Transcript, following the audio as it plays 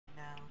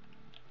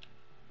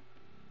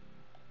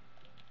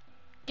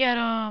Get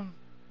him!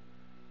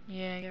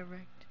 Yeah, get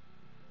wrecked.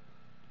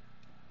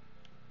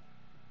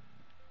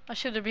 Oh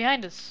shit, they're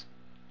behind us.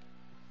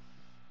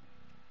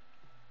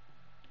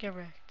 Get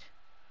wrecked.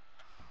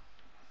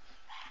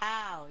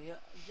 How?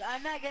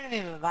 I'm not gonna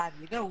even revive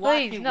you. You're gonna watch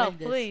Please, me no, win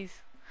this. please.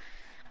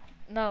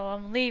 No,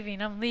 I'm leaving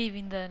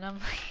then.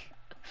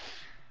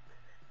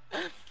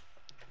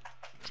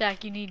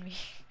 Jack, you need me.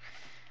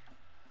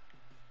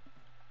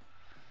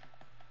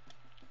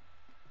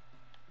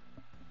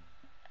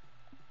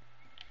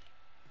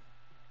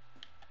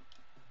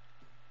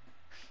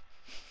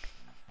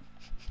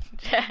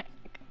 Jack,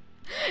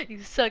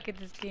 you suck at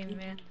this game,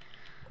 man.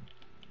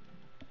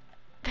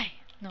 Damn,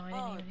 no, I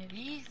didn't Oh, even hit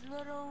these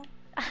little...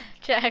 it.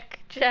 Jack.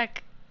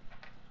 Jack.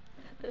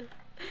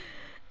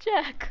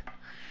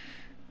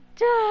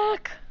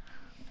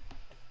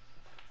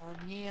 Oh,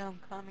 yeah, I'm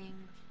coming.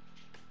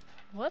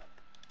 What?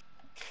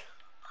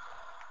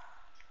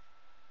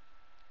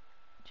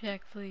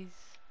 Jack, please.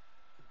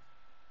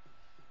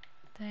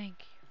 Thank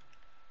you.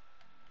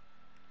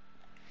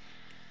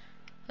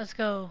 Let's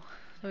go.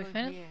 Do we Oh,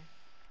 finish?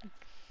 yeah.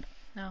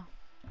 No.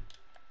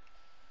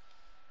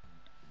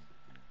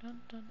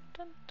 Dun dun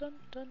dun dun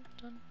dun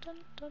dun dun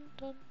dun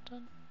dun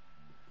dun.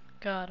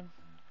 Got him.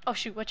 Oh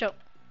shoot, watch out.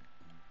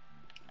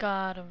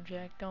 Got him,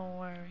 Jack, don't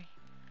worry.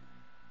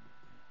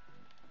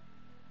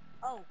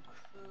 Oh,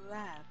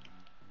 crap.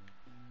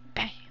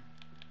 Bam.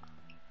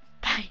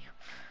 Bam.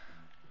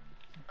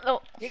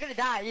 Oh, You're gonna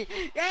die.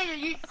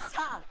 You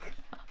suck.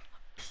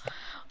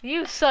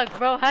 you suck,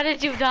 bro. How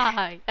did you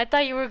die? I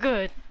thought you were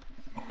good.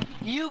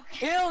 You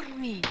killed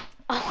me.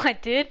 Oh, I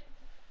did?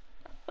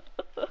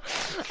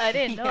 I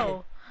didn't Yeah.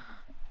 know.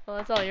 Well,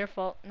 that's all your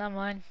fault, not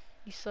mine.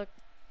 You suck.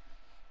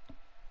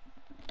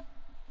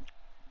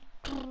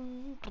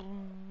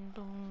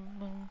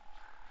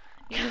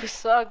 You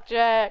suck,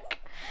 Jack.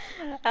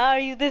 How are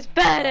you this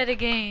bad at a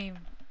game?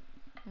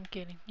 I'm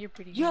kidding. You're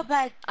pretty You're good.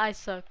 bad. I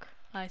suck.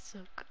 I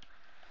suck.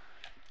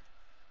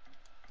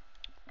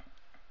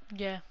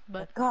 Yeah,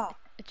 but Go.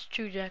 it's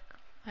true, Jack.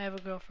 I have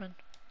a girlfriend.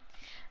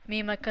 Me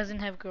and my cousin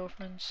have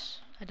girlfriends.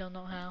 I don't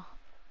know how.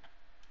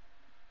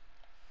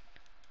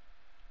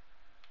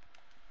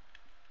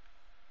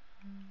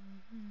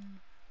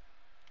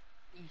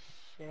 You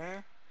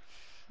sure?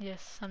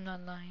 Yes, I'm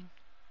not lying.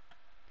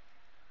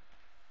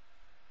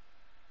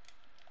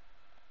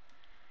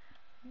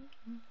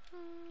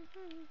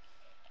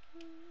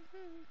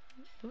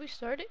 Do we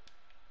start it?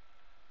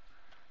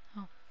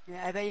 Oh,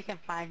 Yeah, I bet you can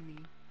find me.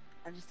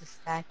 I'm just a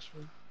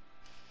statue.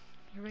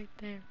 you're right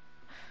there.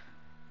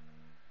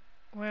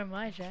 Where am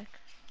I, Jack?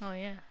 Oh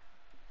yeah.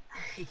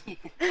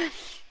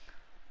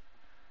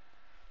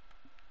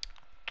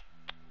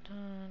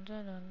 Dun,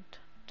 dun, dun,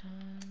 dun,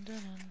 dun,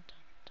 dun,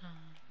 dun.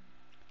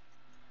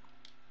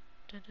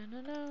 Dun, dun,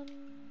 dun, dun,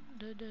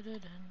 dun, dun, dun,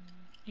 dun.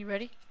 You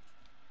ready?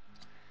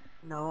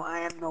 No, I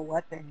have no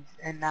weapons,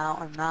 and now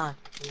I'm not.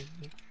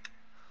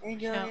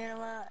 Angel, Shout. you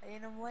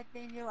know what,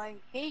 Angel? I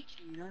hate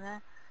you. You know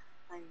that?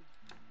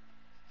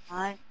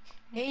 I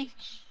hate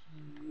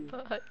you.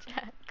 Oh,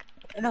 Jack.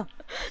 No.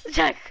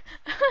 Jack!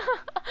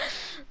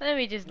 Let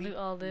me just Me loot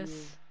all too.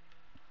 this.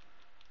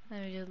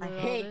 Let me just I loot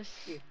all hate this.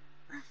 you.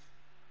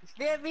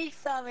 Spare me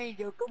some,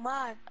 Angel. Come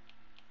on.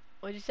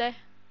 What'd you say?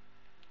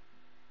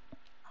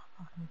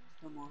 Okay,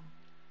 come on.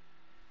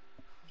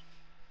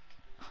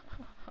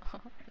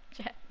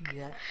 Jack.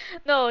 Yeah.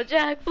 No,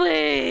 Jack,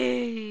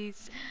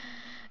 please!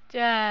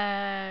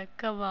 Jack,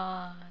 come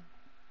on.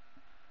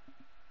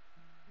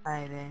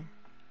 Alright then.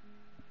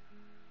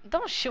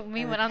 Don't shoot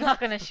me when I'm Go. not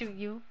gonna shoot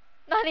you.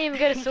 Not even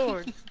get a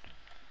sword.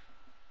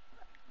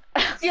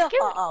 Yo.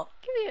 give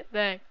me it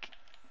back.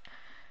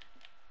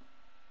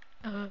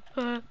 Bye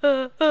bye.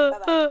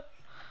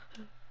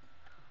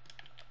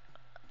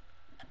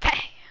 Bam!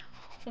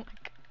 Oh my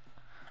god.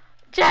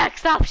 Jack,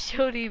 stop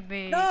shooting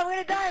me. No, I'm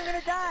gonna die. I'm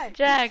gonna die.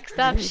 Jack,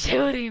 stop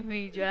shooting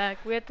me, Jack.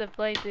 We have to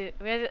play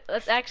this.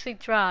 Let's actually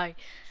try.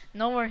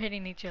 No more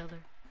hitting each other.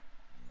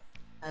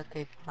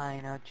 Okay,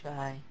 fine. I'll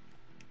try.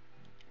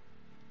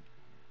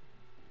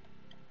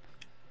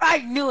 I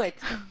knew it.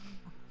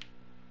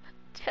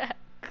 Jack.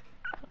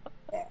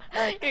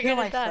 I You're kill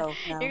gonna die. myself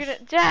now. You're gonna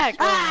Jack.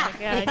 Ah! Oh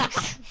my god.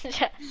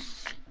 Jack.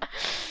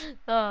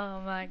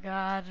 Oh my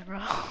god, bro.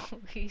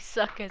 We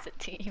suck as a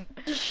team.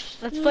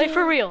 Let's play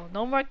for real.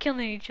 No more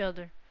killing each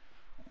other.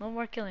 No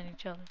more killing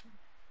each other.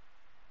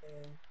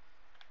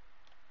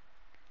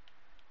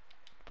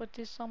 Put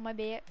this on my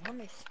back. Why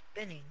am I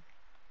spinning?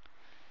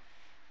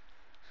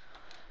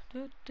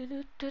 Do do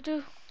do do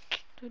do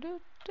do do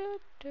do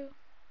do.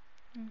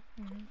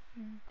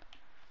 Mm-hmm.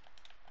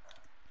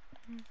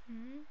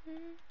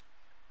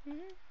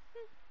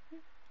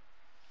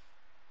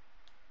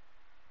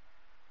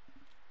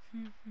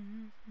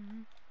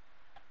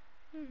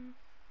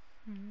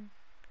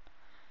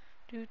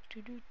 Do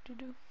do do do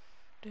do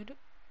do do.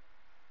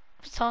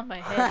 It's on my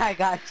head. I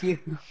got you.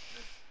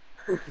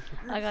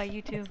 I got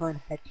you too. That's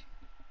one head.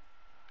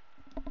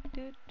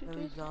 Do do do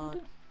Result.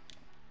 do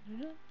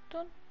do do.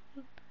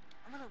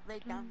 I'm gonna lay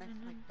down next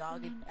to my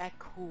dog and act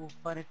cool in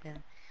front of him.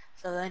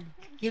 So then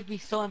he'll be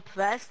so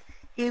impressed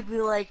He'd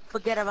be like,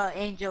 forget about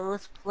Angel,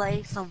 let's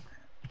play some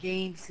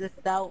games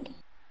without...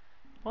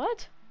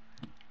 What?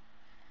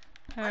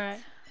 What? Alright.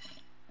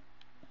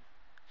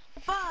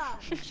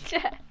 Fudge!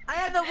 Jack. I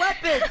have the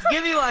weapons!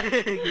 Give me one!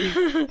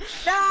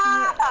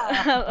 No!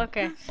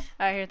 Okay.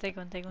 Alright, here, take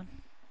one, take one.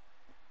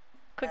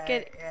 Quick,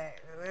 get it.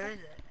 Where is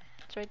it?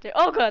 It's right there.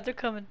 Oh god, they're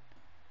coming.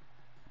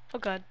 Oh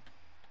god.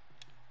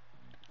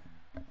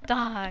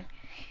 Die.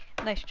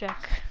 Nice,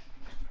 Jack.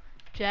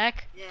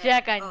 Jack?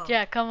 Yeah. Jack,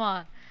 Jack, come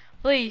on.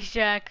 Please,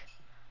 Jack.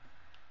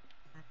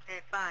 Okay,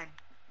 fine.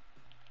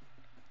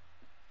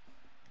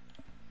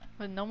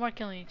 But no more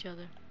killing each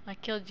other. I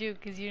killed you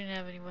because you didn't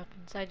have any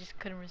weapons. I just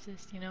couldn't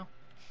resist, you know?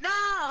 No!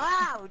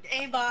 How?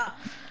 Aimbot!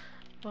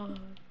 But...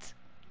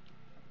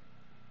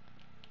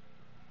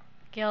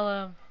 Kill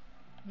him.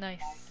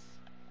 Nice.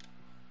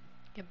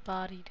 Get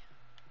bodied.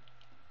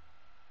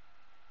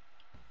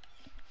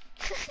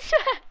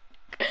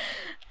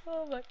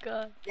 Oh my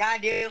god. Yeah, I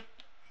do.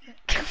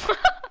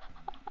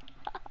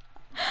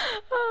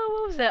 Oh,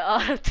 what was that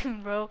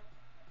auto-tune, bro?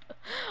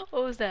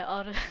 What was that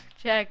auto?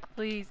 Jack,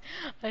 please.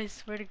 I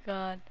swear to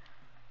God.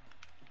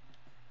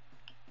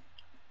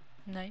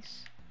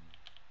 Nice.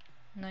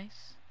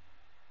 Nice.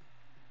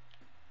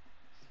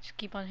 Just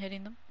keep on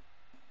hitting them.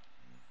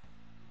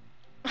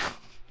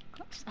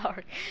 I'm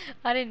sorry.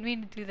 I didn't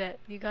mean to do that.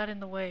 You got in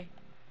the way.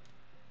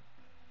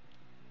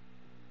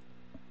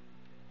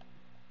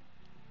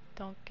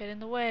 Don't get in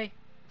the way.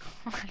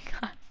 Oh my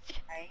god.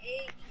 I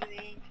hate you,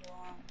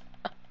 Angel.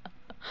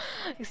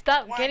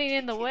 Stop Want getting you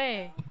in the to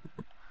way. know.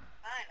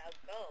 Fine, I'll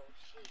go.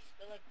 Jeez,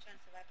 good luck trying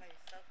to survive by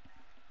yourself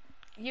now.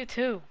 You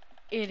too,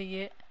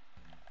 idiot.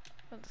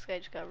 Oh, this guy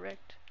just got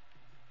wrecked.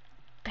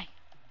 Dang.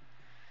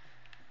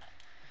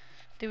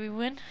 Did we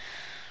win?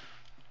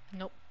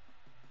 Nope.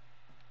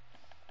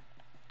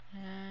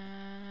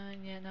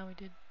 Yeah, no, we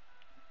did.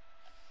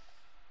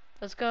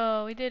 Let's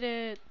go. We did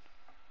it.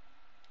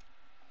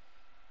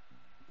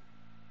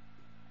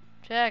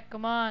 Jack,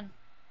 come on.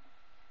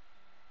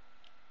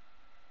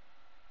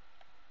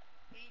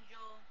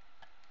 Angel,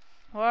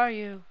 Where are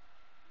you?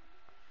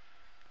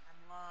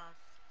 I'm lost.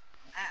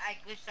 I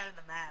glitched out of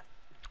the map.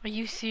 Are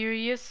you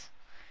serious?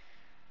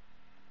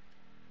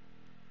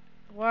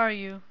 Where are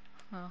you?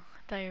 Oh, I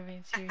thought you were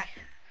being serious.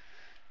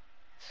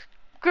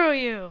 Screw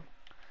you.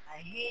 I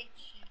hate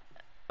you.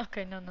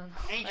 Okay, no.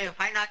 Angel, if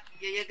I knock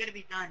you, you're gonna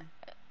be done.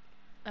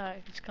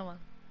 Alright, just come on.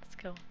 Let's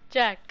go.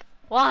 Jack,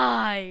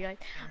 why?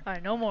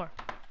 Alright, no more.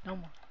 No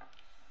more.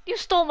 You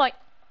stole my...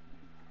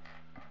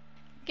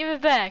 Give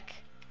it back.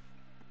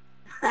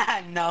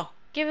 No.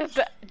 Give it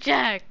back.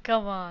 Jack,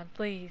 come on,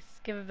 please.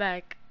 Give it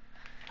back.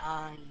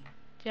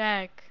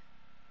 Jack.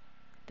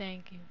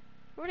 Thank you.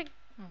 Where'd it...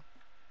 Oh.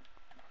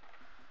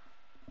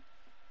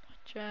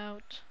 Watch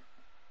out.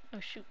 Oh,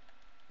 shoot.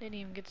 They didn't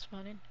even get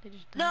spun in. They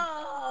just died.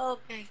 No.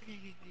 Okay.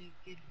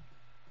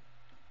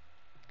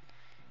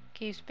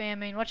 Keep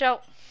spamming. Watch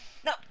out.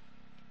 No.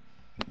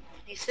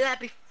 You said that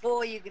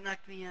before you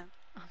knocked me out.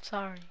 I'm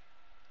sorry.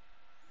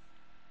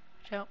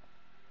 Watch out.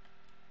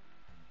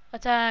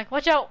 Attack.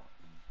 Watch out.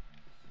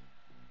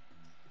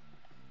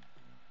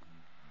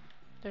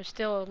 They're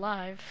still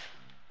alive.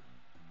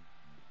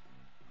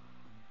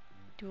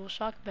 Dual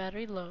shock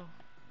battery low.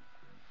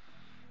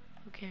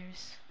 Who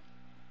cares?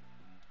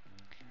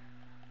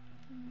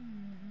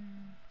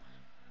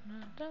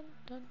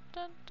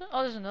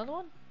 Oh, there's another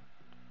one?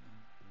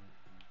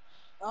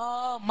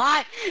 Oh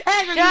my!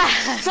 Angel, God.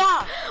 you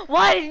suck!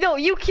 Why did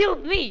you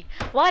killed me?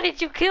 Why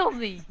did you kill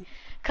me?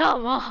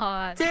 Come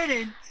on.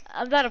 Didn't.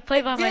 I'm not to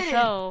play by didn't.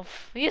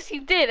 myself. Yes,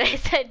 you did. I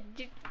said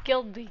you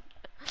killed me.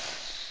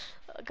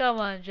 Come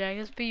on, Jack.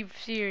 Let's be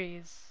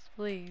serious,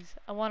 please.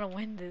 I want to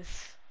win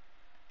this.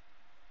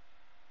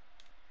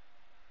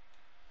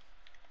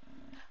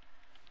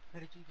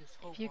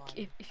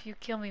 If you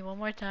kill me one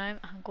more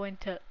time, I'm going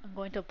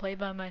to play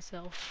by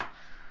myself.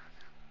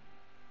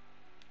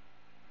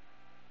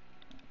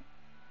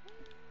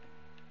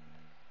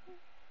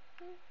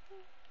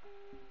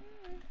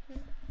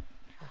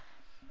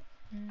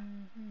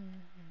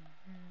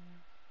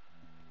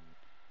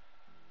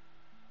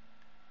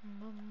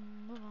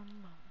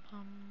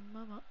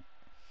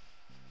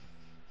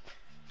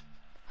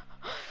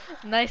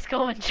 Nice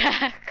going,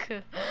 Jack.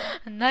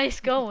 Nice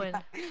going.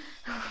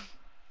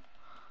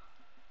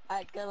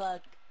 Alright, good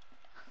luck.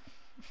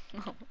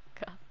 Oh my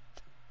god.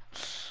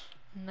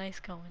 Nice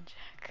going,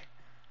 Jack.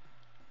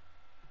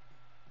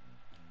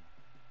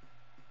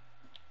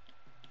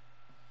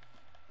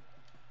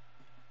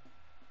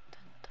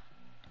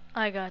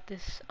 I got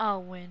this.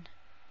 I'll win.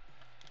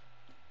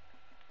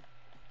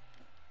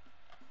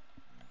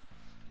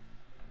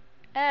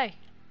 Hey!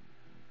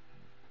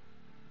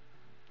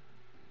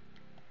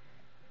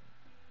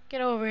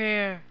 Get over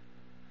here.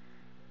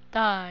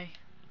 Die.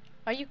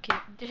 Are you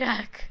kidding?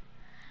 Jack.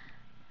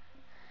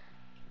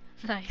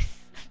 Nice.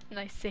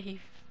 Nice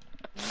save.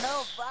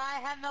 No, but I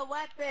have no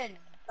weapon.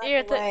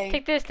 Here,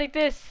 take this, take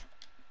this.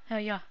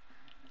 Hell yeah.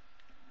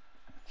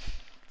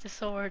 It's a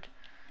sword.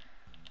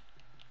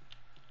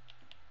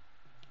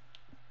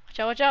 Watch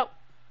out, watch out.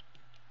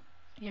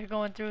 You're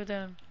going through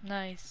them.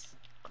 Nice.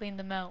 Clean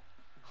them out.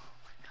 Oh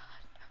my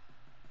god.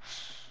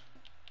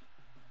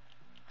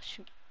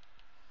 Shoot.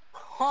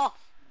 Huh.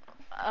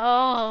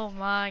 Oh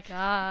my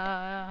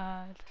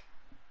god.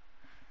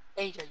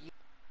 Asia, you.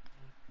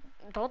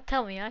 Don't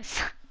tell me I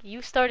suck.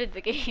 You started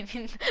the game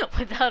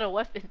without a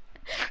weapon.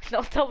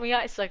 Don't tell me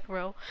I suck,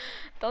 bro.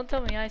 Don't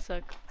tell me I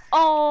suck.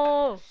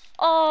 Oh!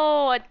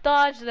 Oh, I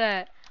dodged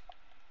that.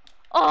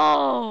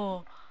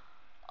 Oh!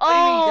 What do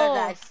you mean you done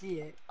that? I Oh! see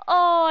it.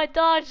 Oh, I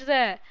dodged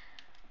that.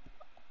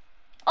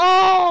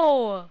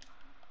 Oh!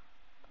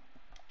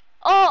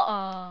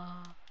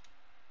 Oh!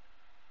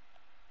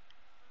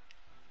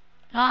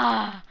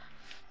 Ah!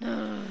 No.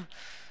 I'm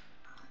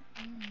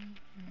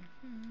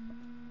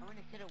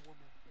gonna hit a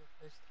woman for the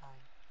first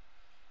time.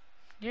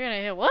 You're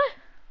gonna hit what?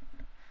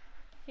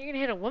 You're gonna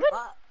hit a woman?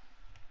 What?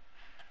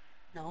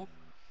 No.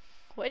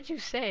 What'd you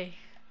say?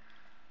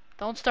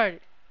 Don't start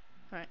it.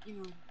 Alright.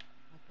 You.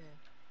 Okay.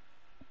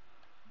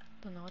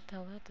 Don't know what the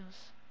hell that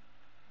does.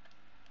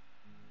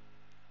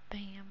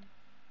 Bam.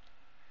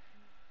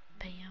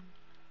 Bam. Now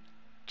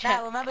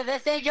Jack. remember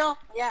this, Angel?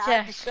 Yeah, I'll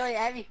Jack. destroy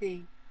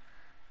everything.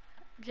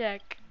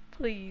 Jack,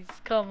 please,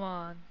 come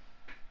on.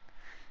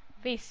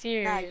 Be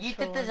serious. Nah, you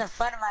for took this in once.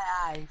 front of my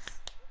eyes.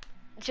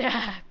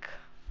 Jack,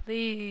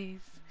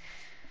 please.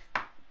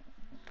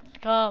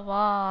 Come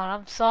on,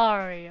 I'm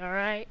sorry,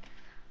 alright?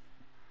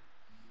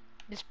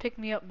 Just pick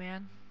me up,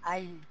 man.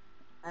 Alright,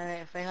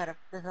 wait, hold up.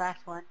 This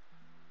last one.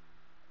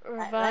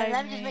 Revive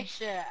Let me just me. make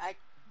sure.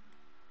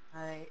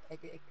 Alright, I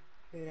did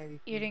everything.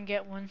 You didn't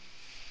get one.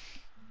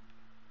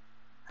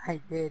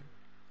 I did.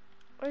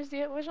 Where's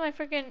my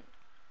freaking...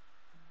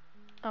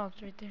 Oh,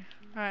 it's right there.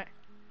 Alright,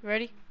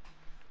 ready?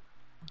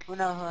 Oh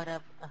no, hold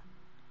up.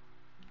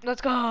 Let's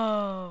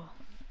go!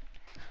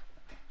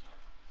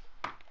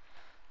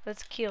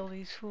 Let's kill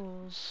these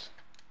fools.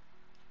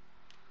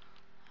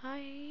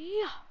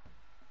 Hiya!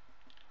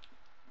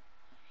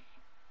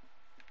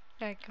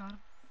 I got him.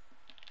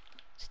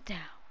 Sit down.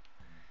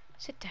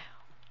 Sit down.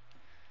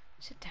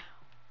 Sit down.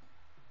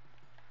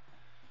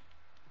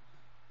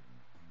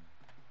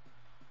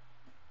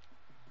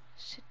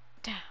 Sit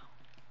down.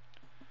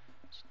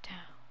 Sit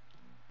down.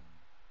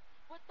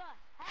 What the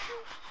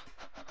heck?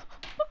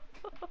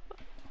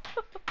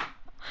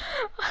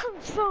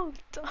 I'm so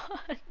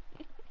done.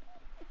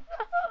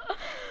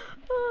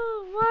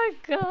 Oh my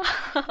god.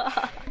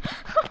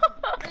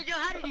 Angel,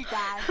 how did he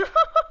die?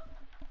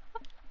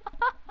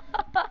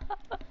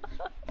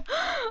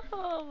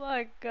 Oh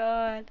my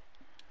god.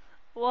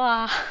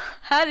 Wow.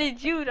 How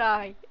did you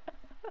die?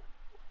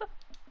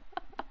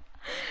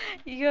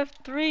 You have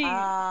 3.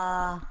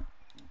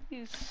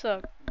 You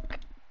suck.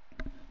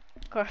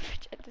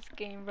 Garbage at this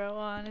game, bro,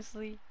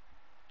 honestly.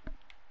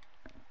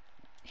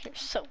 You're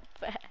so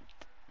bad.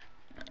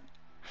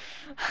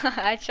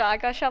 I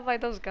got shot by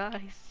those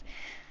guys.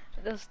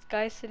 Those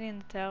guys sitting in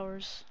the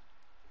towers.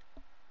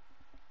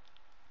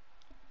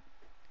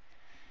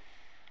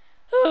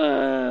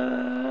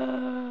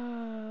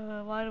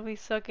 Why do we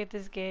suck at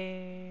this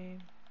game?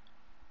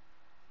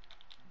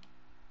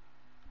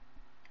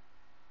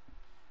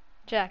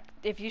 Jack,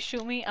 if you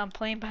shoot me, I'm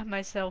playing by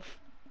myself.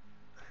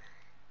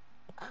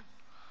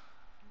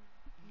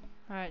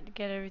 Alright,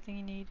 get everything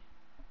you need.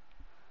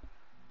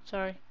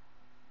 Sorry.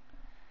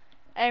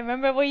 Hey,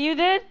 remember what you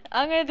did?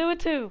 I'm gonna do it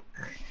too.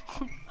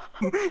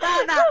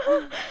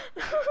 No.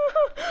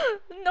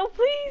 No,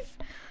 please.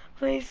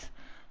 Please.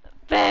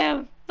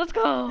 Bam! Let's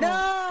go!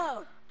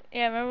 No!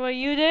 Yeah, remember what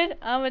you did?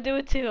 I'm gonna do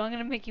it too. I'm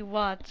gonna make you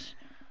watch.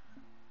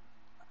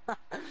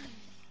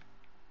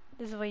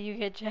 This is what you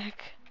get,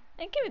 Jack.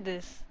 And give me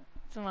this.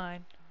 It's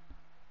mine.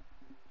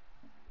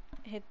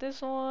 Hit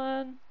this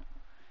one.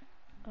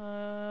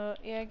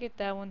 Yeah, get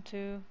that one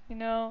too. You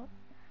know.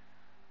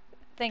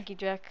 Thank you,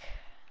 Jack.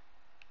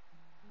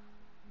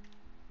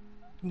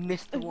 You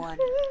missed one.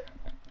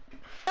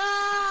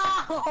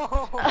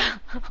 No!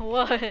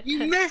 What?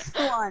 You missed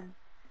one!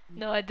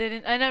 No, I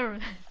didn't. I never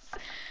missed.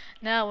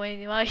 Now,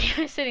 wait, while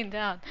you're sitting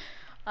down,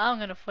 I'm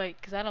gonna fight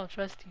because I don't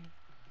trust you.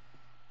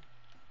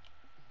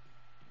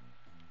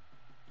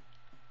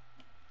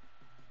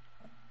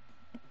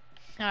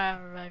 Alright,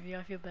 I'll revive you.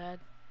 I feel bad.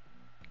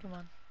 Come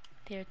on.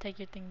 Here, take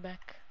your thing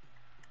back.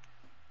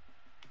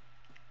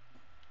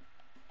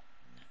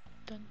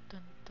 Dun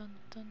dun dun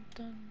dun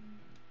dun.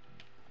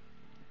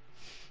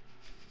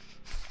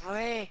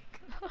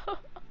 Frick.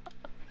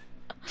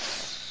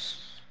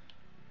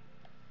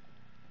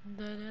 Da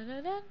da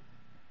da da.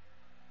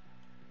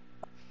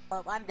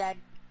 Oh, I'm dead.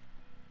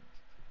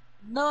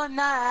 No, I'm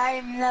not.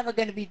 I'm never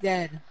gonna be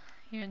dead.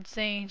 You're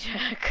insane,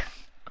 Jack.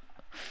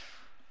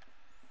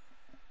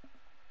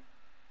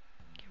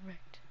 Get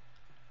wrecked.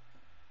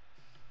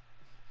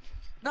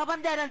 No,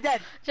 I'm dead. I'm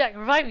dead. Jack,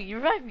 revive me.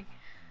 Revive me.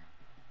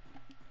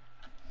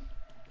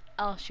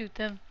 I'll shoot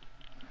them.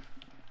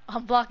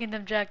 I'm blocking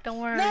them, Jack. Don't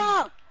worry.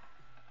 No!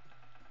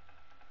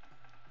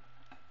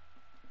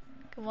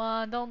 Come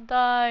on, don't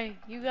die.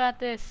 You got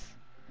this.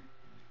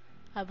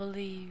 I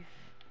believe.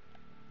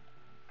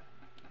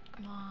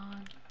 Come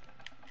on.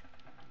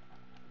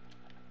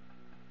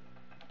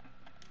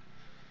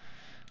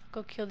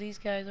 Go kill these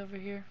guys over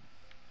here.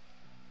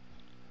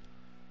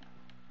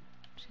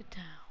 Sit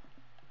down.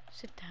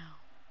 Sit down.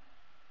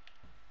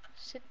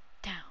 Sit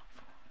down.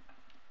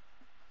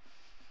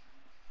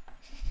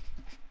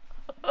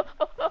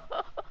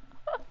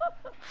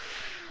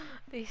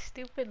 These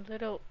stupid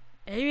little.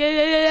 Thank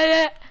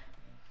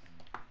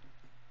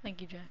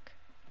you, Jack.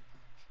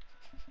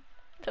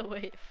 The way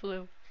it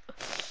flew.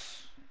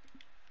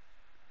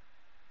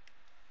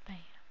 Bam.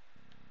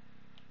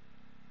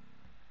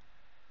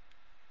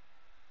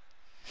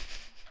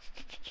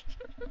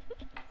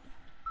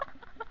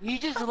 You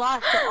just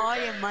lost all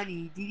your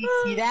money. Did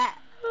you see that?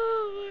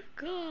 Oh my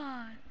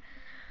god.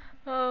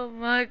 Oh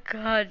my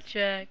god,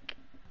 Jack.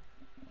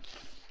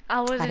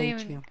 I wasn't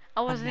hate you.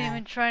 I wasn't I'm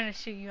even mad. trying to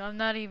shoot you. I'm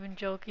not even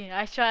joking.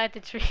 I shot at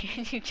the tree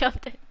and you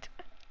jumped into it.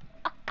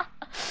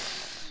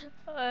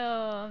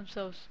 Oh, I'm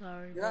so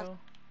sorry, You bro.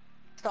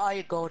 lost all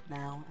your gold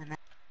now. And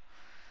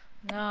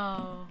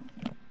No.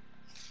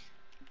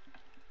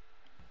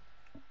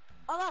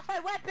 I lost my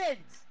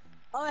weapons!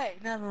 Oh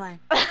wait, never mind.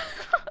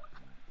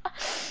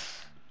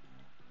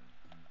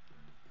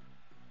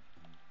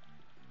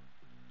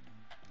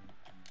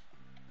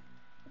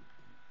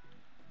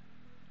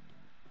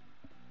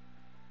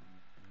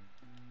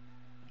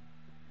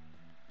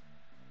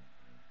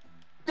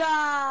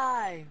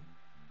 Die!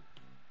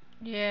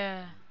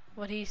 Yeah,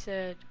 what he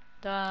said.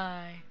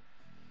 Die.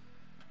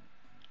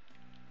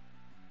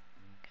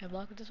 Can I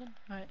block with this one?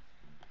 Alright.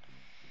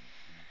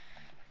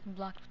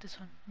 Block with this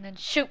one. And then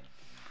shoot!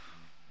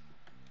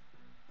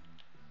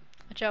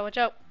 Watch out, watch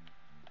out!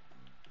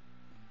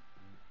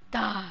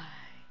 Die!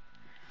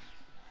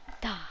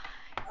 Die!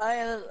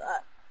 I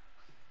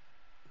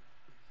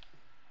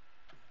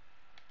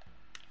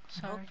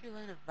Sorry. hope you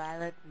learn a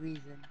valid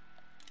reason.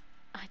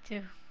 I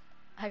do.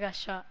 I got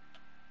shot.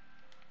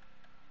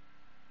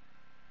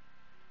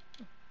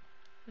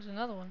 There's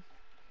another one.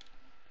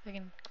 I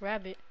can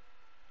grab it.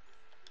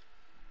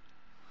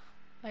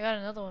 I got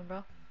another one,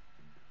 bro.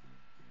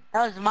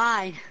 That was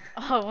mine.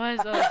 Oh, it was?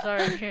 Oh,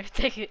 sorry. Here,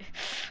 take it.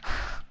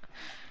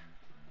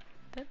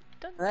 Dun,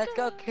 dun, Let's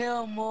go dun.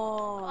 kill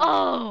more.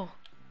 Oh!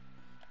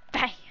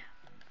 Bam!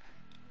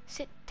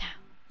 Sit down.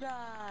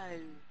 Die.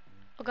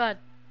 Oh god.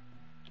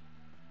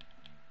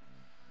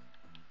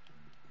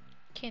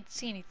 Can't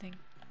see anything.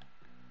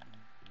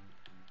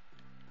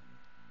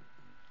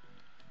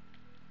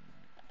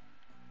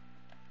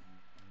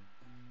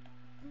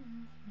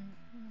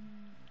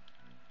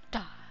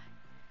 Die.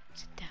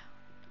 Sit down.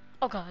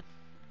 Oh god.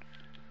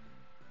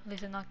 At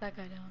least I knocked that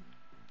guy down.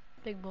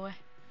 Big boy.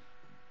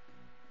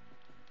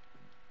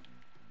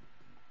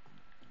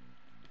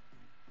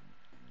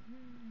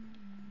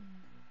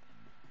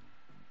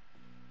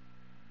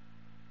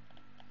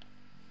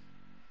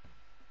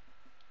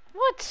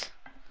 What?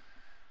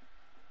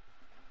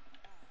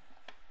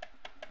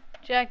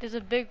 Jack, there's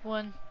a big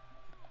one.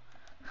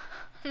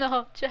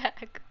 No,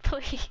 Jack,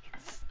 please.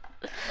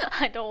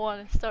 I don't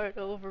want to start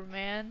over,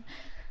 man.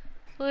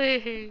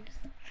 Please.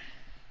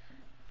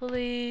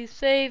 Please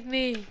save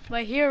me,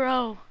 my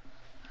hero.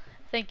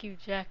 Thank you,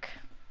 Jack.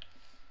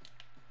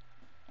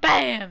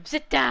 Bam!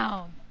 Sit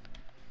down.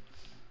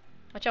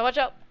 Watch out, watch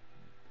out.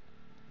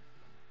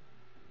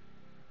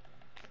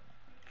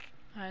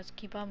 Alright, let's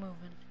keep on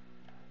moving.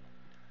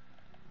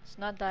 Let's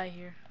not die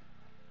here.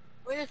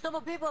 Wait, there's some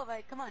more people over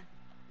here. Come on.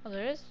 Oh,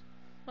 there is?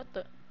 What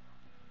the?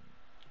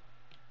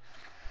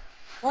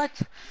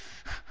 What?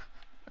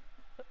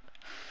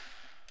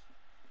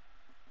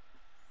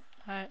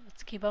 Alright,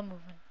 let's keep on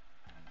moving.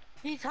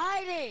 He's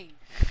hiding.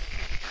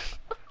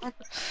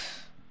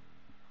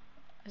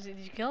 Did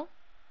you kill him?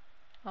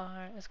 Oh,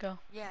 alright, let's go.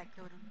 Yeah, I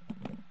killed him.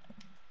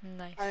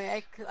 Nice.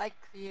 I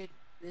cleared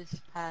this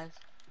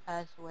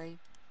pathway.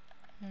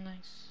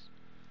 Nice.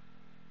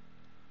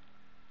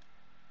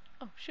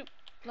 Oh, shoot.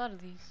 A lot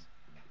of these.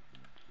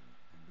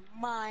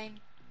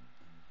 Mine.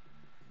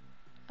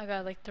 I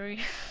got like 3.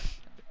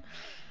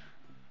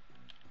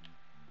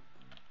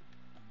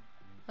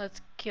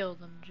 Let's kill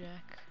them,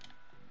 Jack.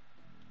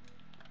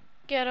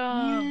 Get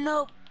 'em!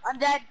 Nope. I'm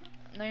dead.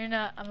 No, you're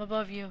not. I'm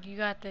above you. You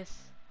got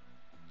this.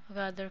 Oh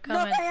god, they're Nope,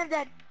 coming. I am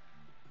dead.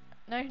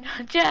 No, you're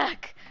not.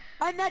 Jack!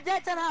 I'm not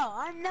dead somehow.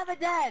 I'm never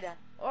dead.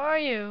 Or are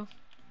you?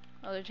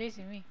 Oh, they're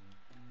chasing me.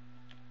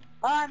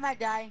 Oh, I might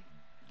die.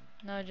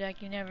 No,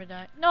 Jack, you never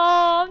die. No,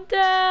 I'm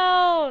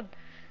down!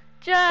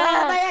 Oh,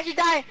 I might Jack! actually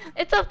die.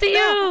 It's up to No,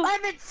 you!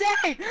 I'm insane.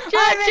 Jack, I'm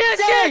Jack,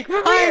 insane. Jack,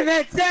 come I'm here.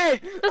 insane.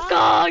 Let's I'm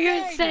go! You're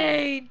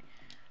insane!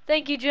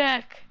 Thank you,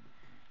 Jack.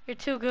 You're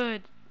too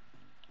good.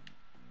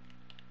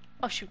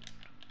 Oh, shoot.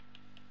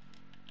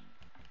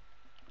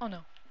 Oh, no.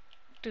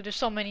 Dude, there's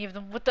so many of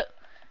them. What the?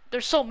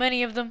 There's so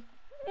many of them.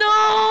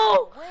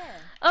 No! Where?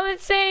 I'm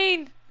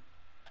insane!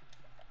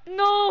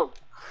 No!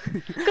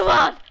 Come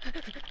on!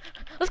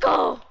 Let's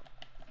go!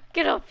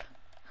 Get up!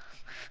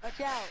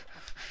 Watch out.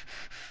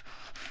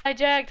 Hi,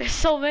 Jack. There's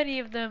so many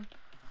of them.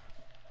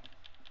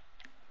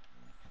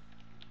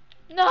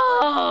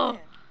 No!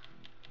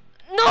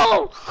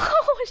 No!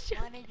 Oh, shit.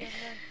 Money you're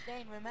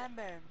insane,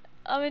 remember.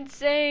 I'm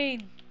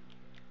insane.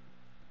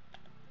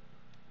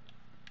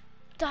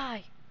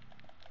 Die.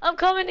 I'm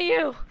coming to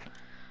you.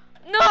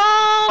 No!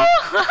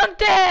 I'm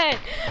dead!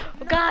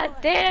 No. God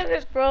damn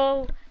it,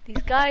 bro.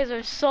 These guys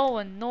are so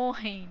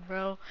annoying,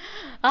 bro.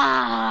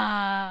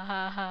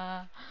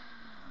 Ah!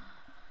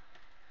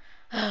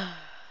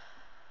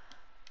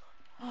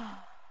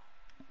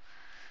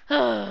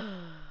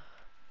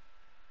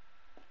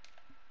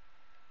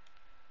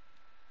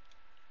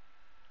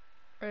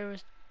 There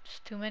was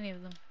just too many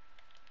of them.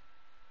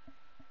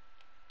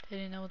 They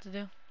didn't know what to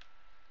do.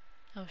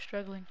 I was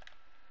struggling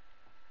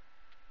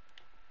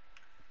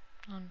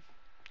on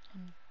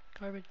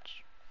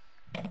garbage.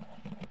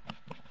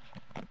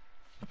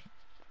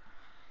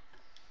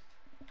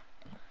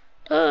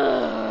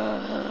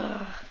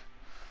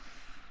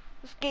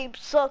 This game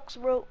sucks,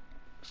 bro.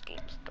 This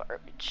game's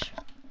garbage.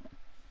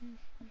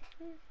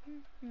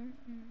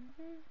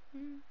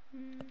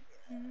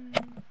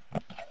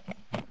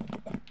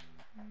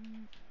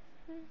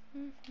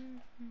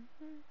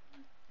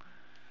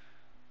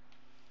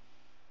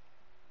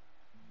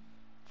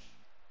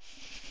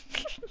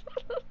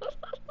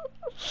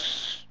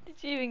 Did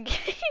you even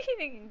get? You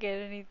didn't get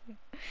anything.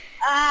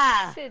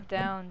 Ah! Sit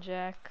down,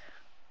 Jack.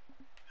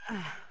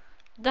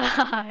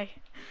 Die.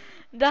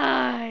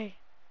 Die.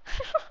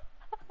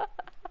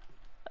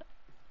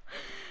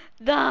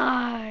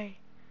 Die.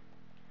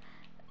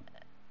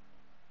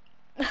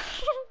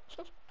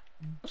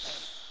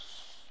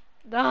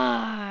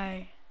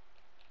 Die.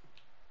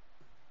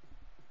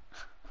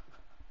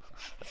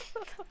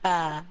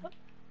 Ah!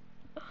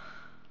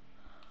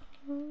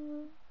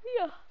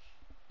 Yeah.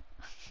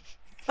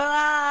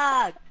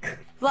 Fuck!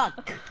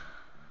 Fuck!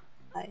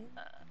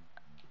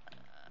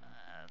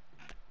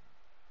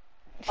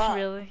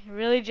 Really?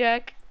 Really,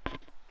 Jack?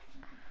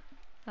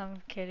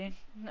 I'm kidding.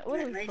 What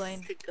are we Nice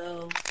playing? to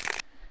go.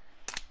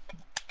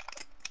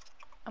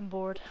 I'm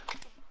bored.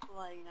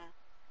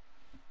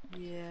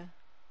 Yeah.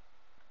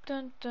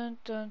 Dun dun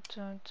dun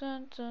dun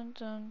dun dun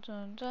dun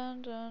dun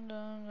dun dun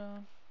dun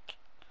dun.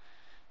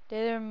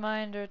 Daily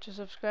reminder to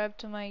subscribe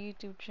to my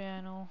YouTube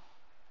channel.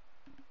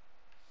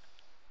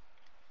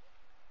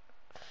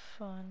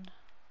 Fun.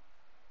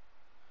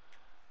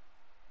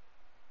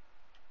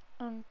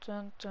 Dun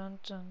dun dun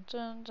dun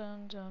dun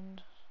dun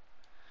dun.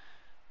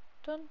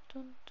 Dun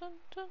dun dun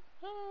dun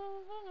dun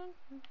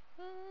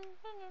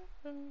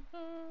dun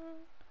dun.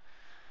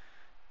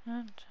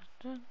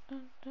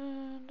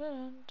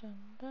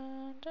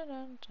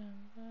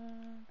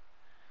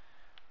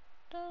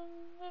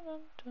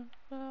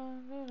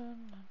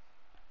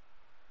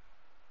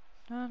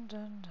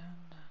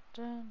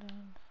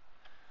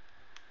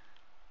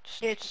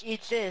 Bitch,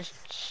 eat this.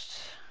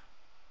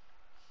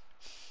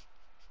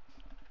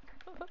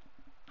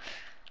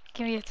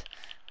 Give me it.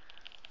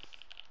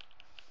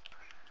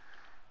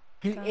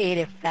 You ate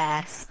it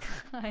fast.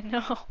 I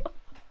know.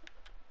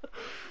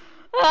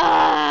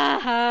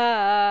 Ah!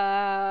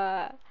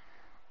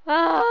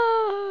 Ah!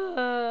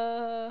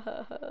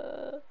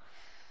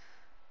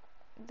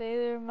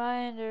 Daily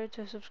reminder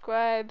to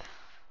subscribe.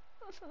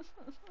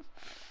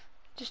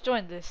 Just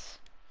join this.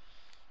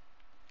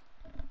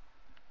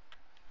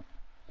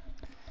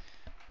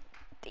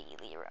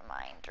 Daily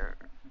reminder.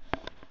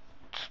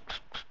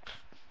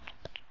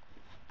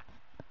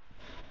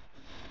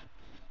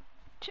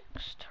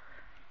 Text.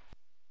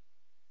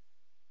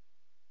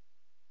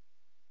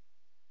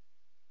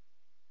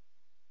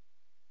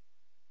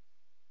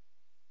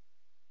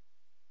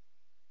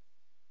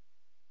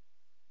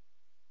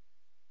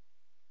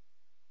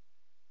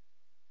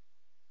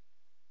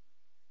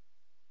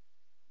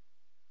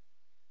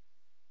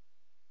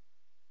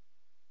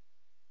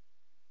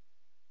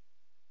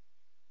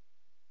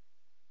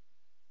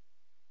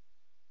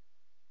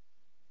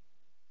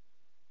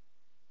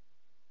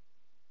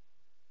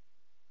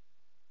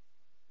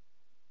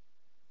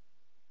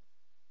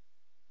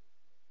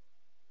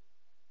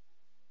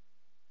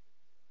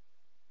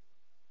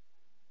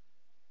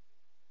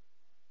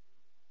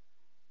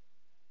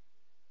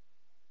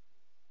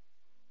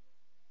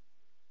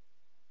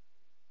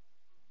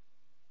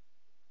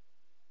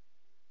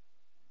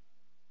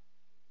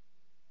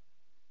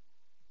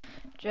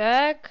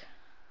 Jack?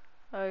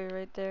 Oh, you're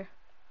right there.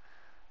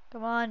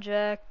 Come on,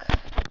 Jack.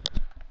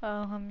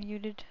 Oh, I'm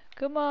muted.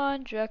 Come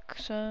on,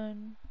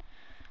 Jackson.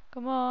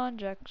 Come on,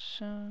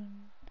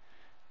 Jackson.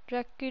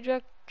 Jackie,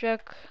 Jack,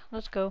 Jack.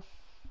 Let's go.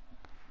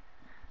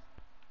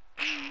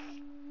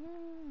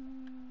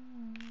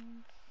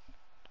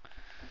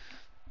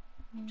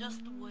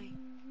 Just wait.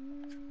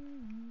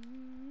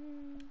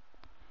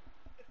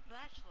 The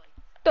flashlight.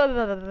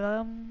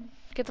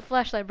 Get the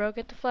flashlight, bro.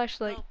 Get the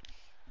flashlight. No,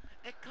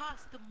 it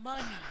costs the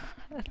money.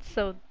 That's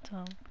so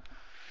dumb.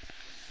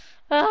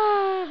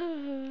 Ah.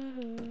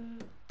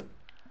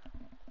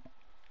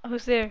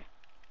 Who's there?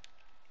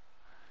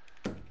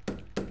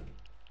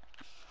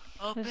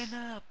 Open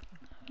up.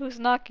 Who's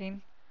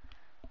knocking?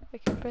 I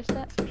can press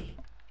that.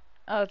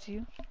 Oh, it's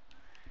you.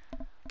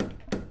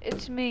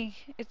 It's me.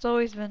 It's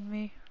always been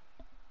me.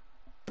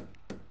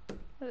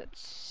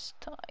 It's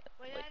time.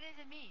 Wait, that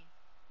isn't me.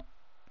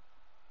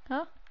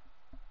 Huh?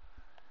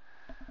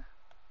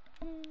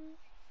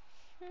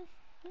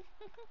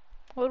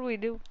 What do we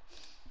do?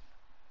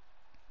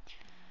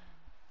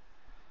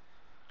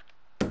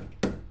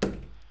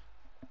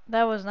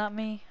 That was not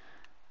me.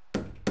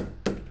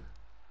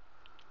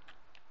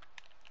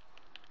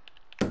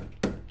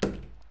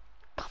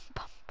 Bum,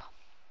 bum, bum.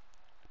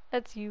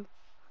 That's you.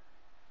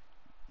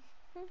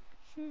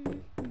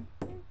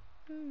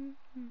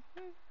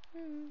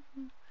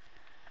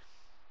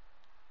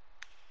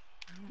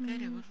 Okay, what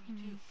do we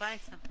do? Buy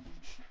something.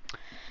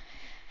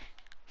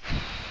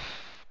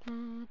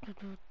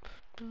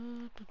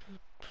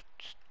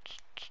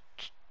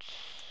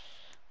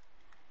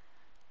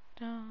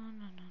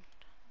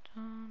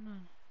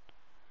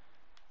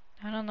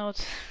 I don't know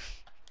what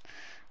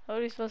are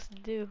we supposed to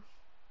do?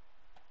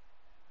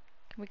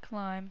 Can we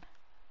climb?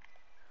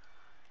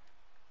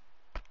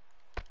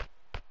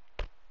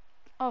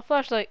 Oh,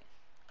 flashlight.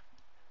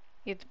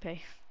 You have to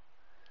pay.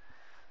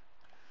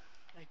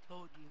 I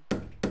told you.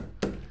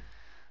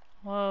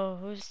 Whoa,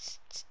 who's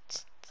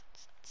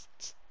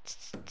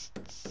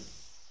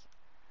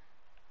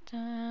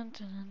dun, dun,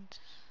 dun.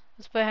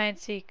 Let's play hide and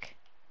seek.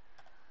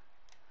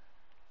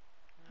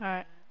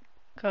 Alright,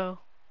 go.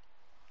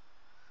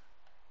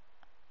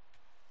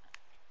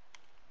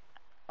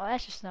 Oh,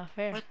 that's just not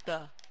fair. What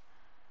the?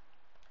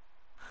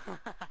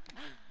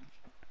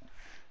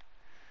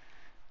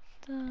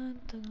 Dun,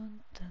 dun,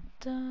 dun, dun,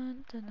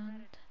 dun, dun,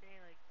 dun. Say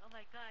like, oh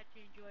my god,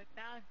 Ginger, I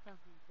found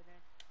something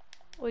today.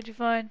 What'd you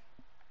find?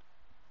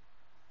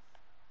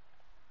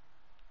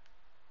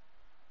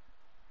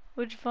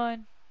 What'd you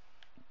find?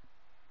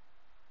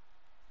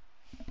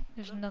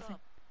 There's Look nothing.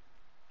 up.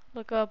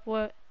 Look up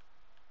what?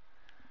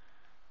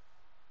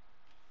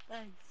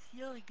 That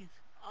ceiling is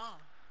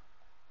off.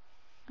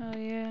 Oh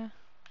yeah.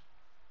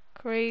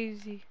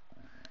 Crazy.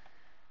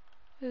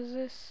 What is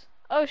this?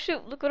 Oh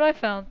shoot, look what I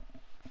found.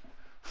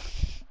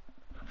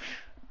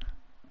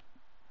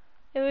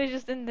 It was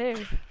just in there.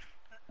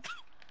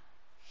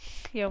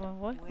 Yo, my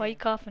boy, why you Where?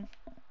 coughing?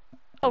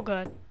 Oh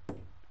god.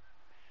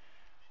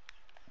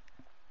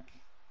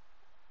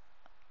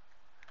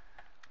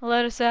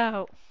 Let us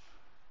out.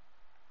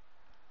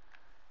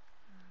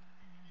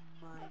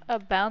 Mine. A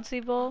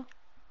bouncy ball?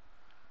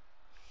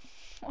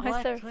 Why is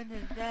What there? one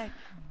is that?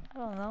 I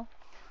don't know.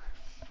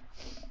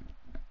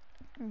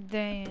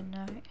 Day and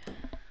night.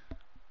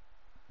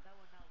 That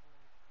will not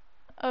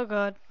work. Oh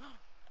god.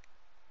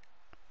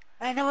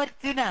 I know what to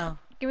do now.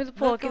 Give me the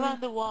pole. Look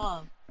around the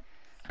wall.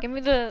 Give me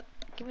the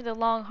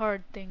long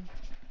hard thing.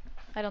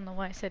 I don't know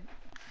why I said.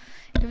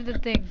 Give me the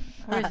thing.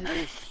 Where is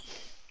it?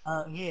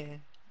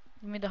 Here.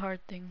 Give me the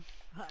hard thing.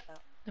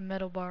 The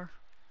metal bar.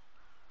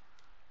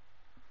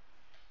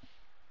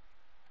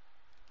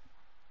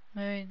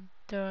 Maybe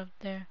they're up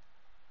there.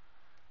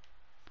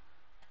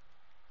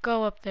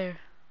 Go up there.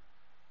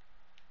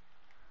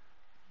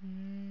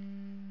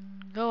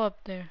 Go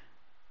up there.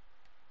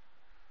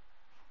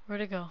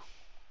 Where'd it go?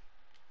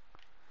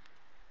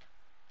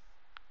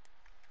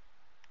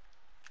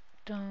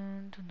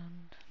 Dun dun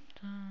dun dun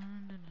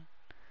dun dun.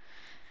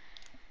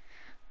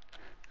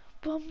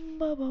 Bum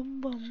ba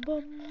bum bum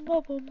bum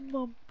ba bum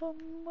bum bum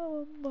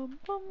ba bum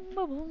bum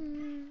ba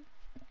bum.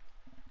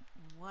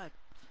 What?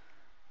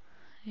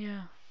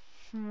 Yeah.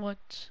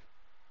 What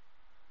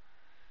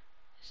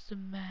is the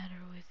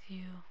matter with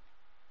you?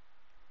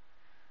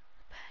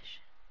 The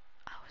passion.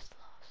 I was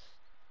lost.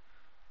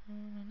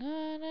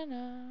 Na na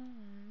na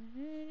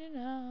na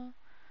na.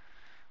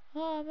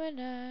 Oh my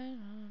God.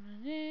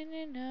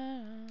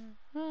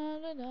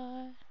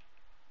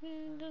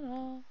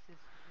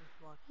 Sister just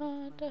walked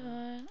into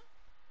my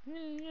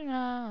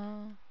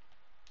room.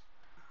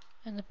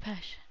 And the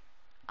passion.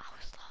 I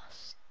was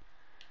lost.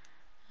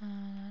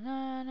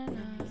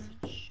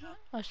 Shut.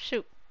 Oh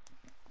shoot.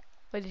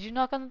 Wait, did you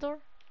knock on the door?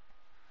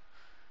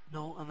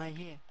 No, I'm right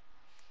here.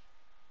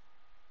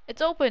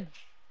 It's open.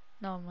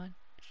 No, mind.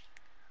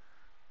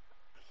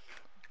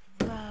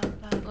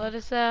 Let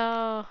us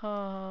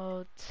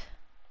out.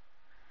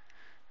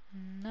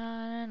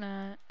 Na na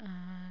na. I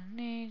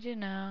need you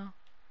now.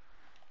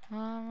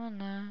 Mama,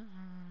 na,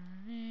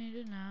 I need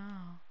you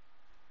now.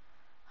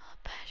 Oh,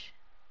 passion.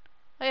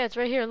 Oh yeah, it's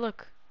right here.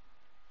 Look.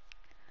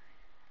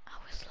 I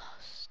was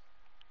lost.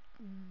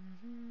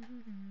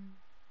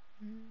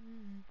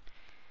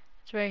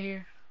 It's right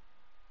here.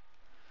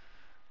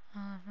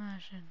 Oh,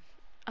 passion.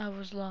 I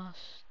was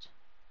lost.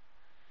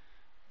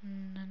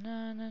 Na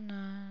na na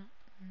na.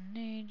 I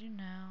need you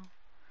now.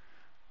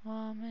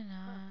 Woman,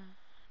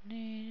 I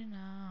need you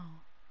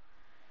now.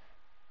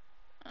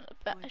 Oh, the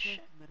passion.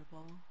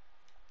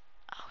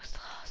 I was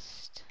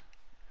lost.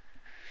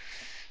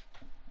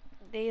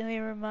 Daily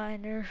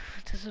reminder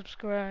to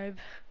subscribe.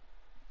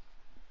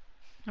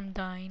 I'm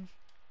dying.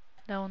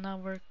 That will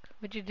not work.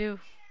 What'd you do?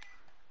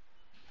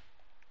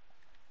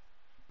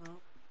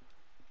 Oh.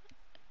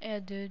 Yeah,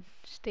 dude.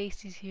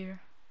 Stacy's here.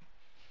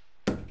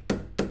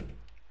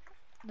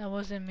 That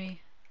wasn't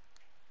me.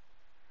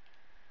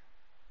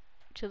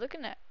 What you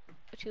looking at?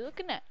 What you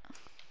looking at?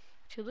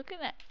 What you looking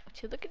at?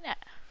 What you looking at?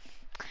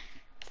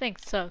 This thing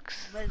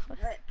sucks.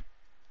 What?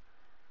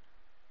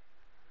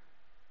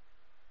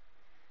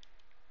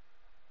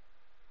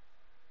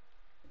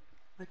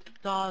 It's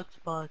dogs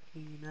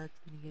barking, and that's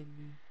gonna get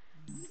me.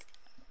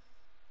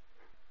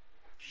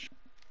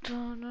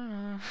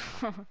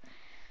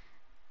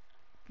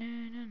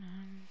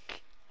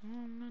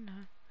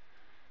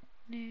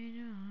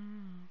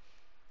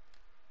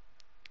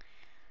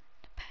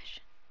 The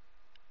passion.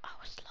 I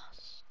was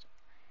lost.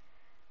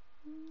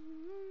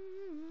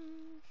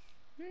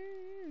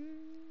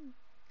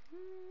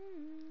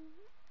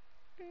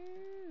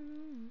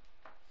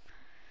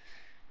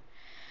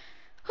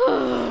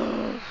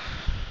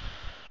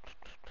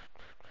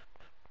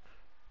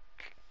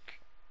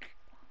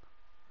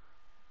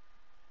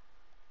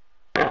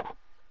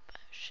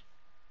 Passion.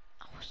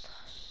 I was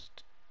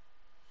lost.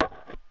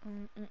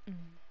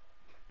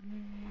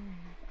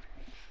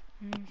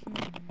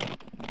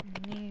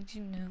 Need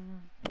you know.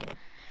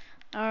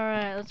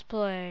 Alright, let's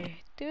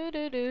play. Do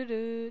do do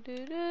do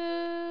do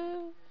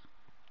do.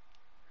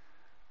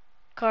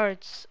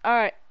 Cards.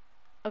 Alright.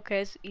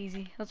 Okay, it's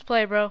easy. Let's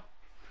play, bro.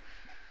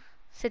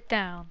 Sit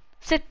down.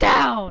 Sit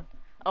down!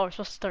 Oh, we're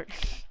supposed to start.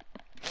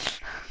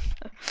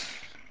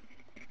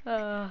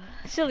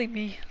 Silly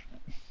me.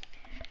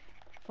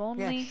 If Yeah,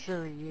 only,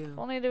 silly if you.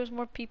 only there was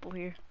more people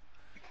here.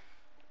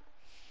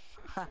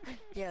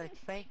 Yeah, like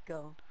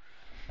Franco.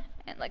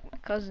 And like my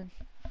cousin.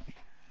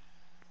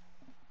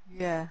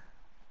 Yeah.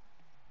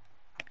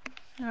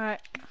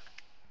 Alright.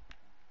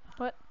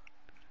 What?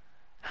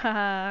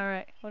 Haha,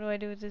 alright. What do I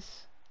do with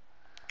this?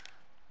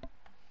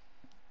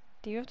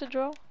 Do you have to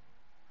draw?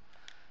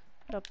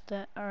 Drop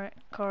that. Alright,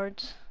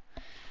 cards.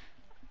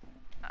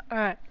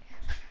 Alright.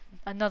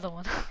 Another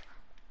one.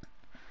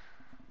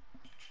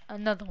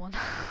 Another one.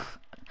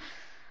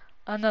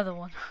 Another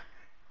one.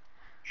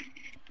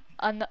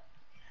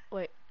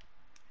 Wait.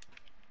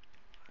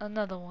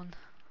 Another one.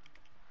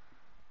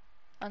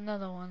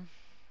 Another one.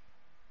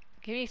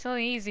 Give me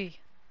something easy.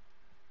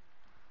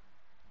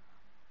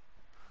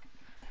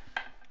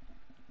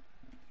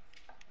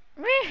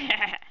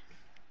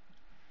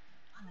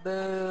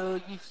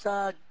 Boo, you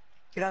suck.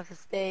 Get off the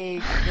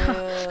stage.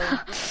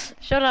 Boo.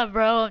 Shut up,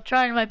 bro. I'm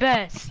trying my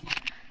best.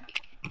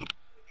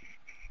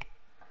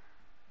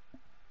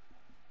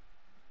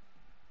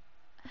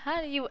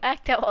 How do you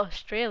act out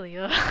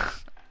Australia?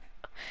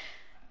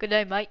 Good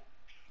night, mate.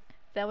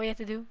 Is that what you have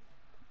to do?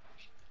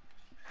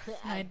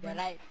 Night, bro.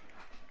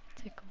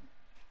 Tickle.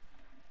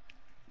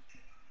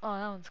 Oh,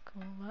 that one's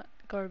cool. What?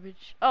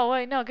 Garbage. Oh,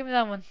 wait, no, give me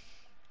that one.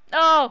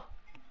 No!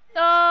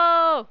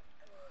 No!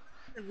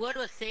 What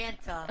was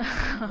Santa?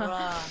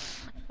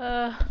 Bruh.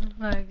 Oh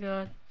my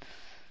god.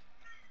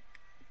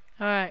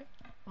 Alright.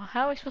 Well,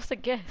 how are we supposed to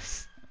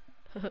guess?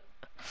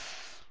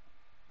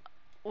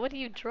 What do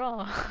you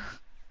draw?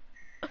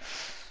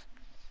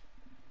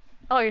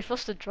 Oh, you're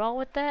supposed to draw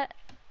with that?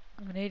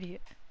 I'm an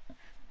idiot.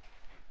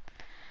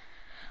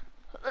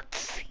 Let's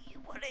see,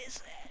 what is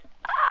it?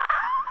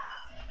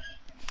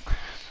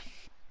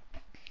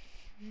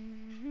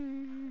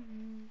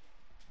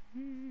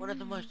 One of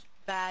the most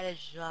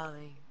baddest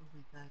drawing. Oh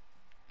my god.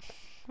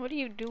 What are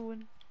you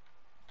doing?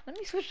 Let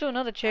me switch to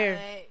another chair.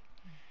 Alright,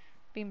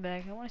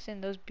 Beanbag. I want to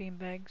send those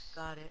beanbags.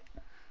 got it.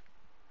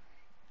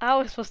 I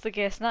was supposed to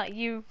guess, not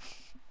you,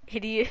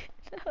 idiot.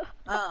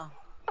 Oh.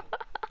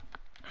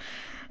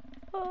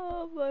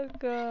 Oh my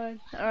god.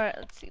 Alright,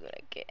 let's see what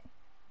I get.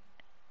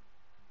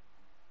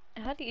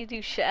 How do you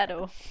do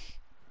shadow?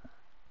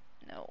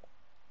 No.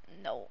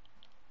 No.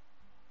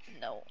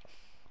 No.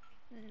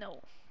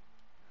 No.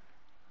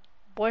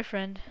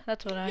 Boyfriend.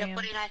 That's what I You have am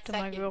 49 to my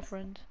seconds.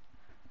 girlfriend.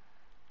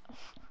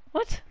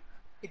 What?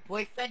 Your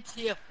boyfriend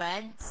to your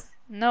friends?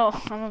 No,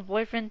 I'm a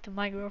boyfriend to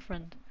my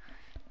girlfriend.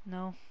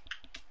 No.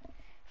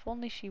 If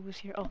only she was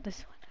here. Oh,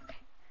 this one. Okay.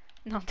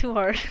 Not too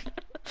hard.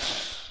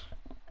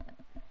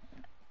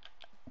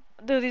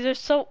 Dude, these are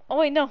so. Oh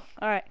wait, no.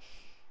 All right.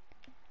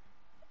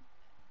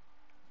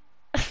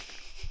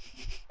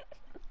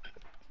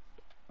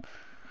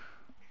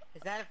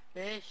 Is that a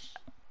fish?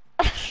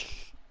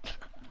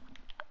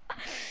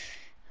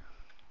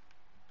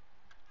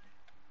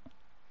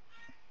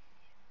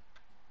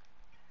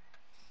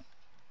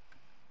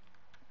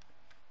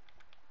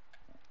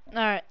 All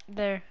right,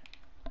 there.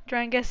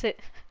 Try and guess it.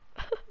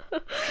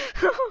 Is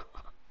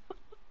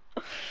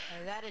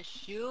that a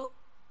shoe?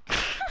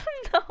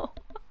 No.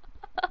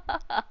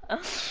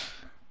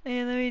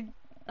 Hey, let me.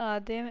 Ah,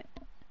 damn it.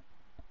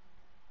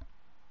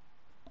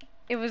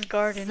 It was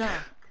garden.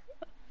 Suck.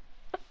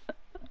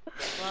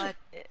 What?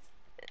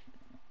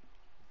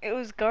 It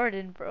was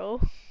garden,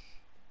 bro.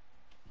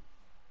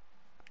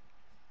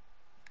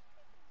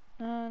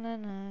 No, no,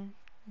 no.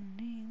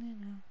 Need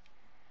to know.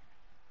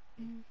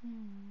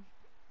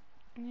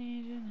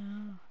 Need to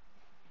know.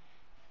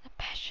 The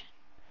passion.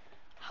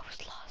 I was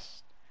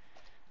lost.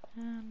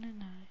 No, no,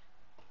 no.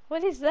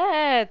 What is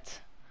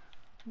that?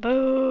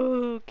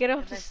 Boo! Get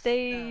off the messed up.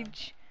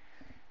 stage.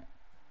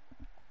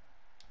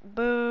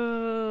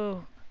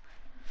 Boo!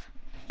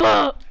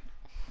 Boo!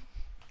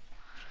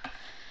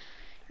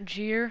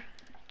 Jeer.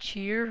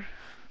 Cheer.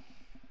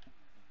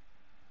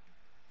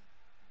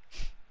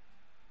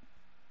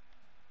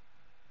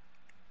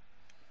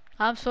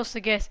 I'm supposed to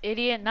guess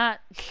idiot,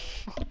 not.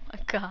 Oh my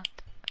god.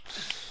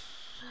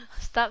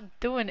 Stop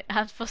doing it.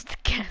 I'm supposed to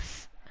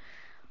guess.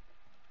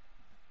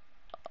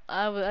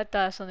 I thought it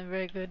was something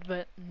very good,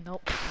 but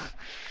nope.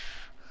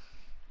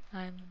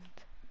 Island.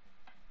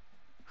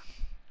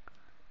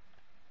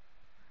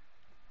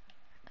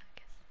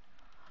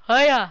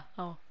 Hiya!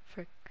 Oh,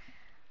 frick.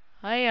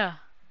 Hiya!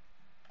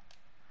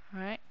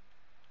 Alright.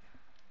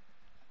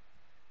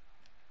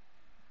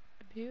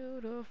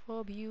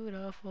 Beautiful,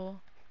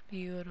 beautiful,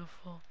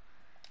 beautiful,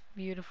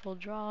 beautiful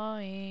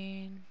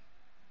drawing.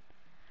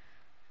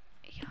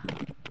 Yeah.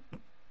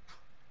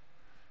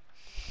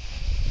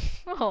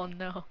 Oh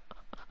no.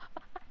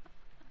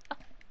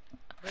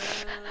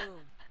 Boom.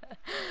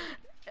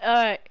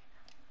 Alright.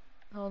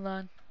 Hold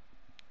on.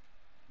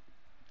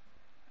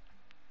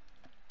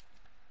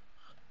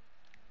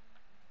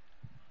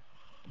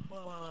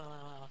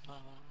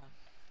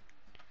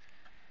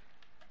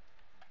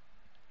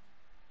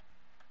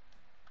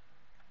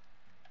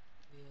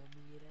 We'll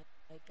meet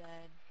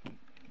again.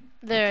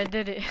 There, I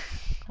did it.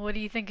 What do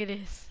you think it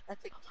is?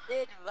 That's a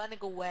kid running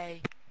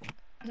away.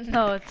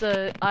 No, it's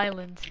a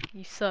island.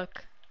 You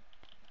suck.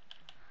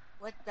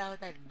 What does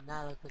that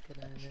not look like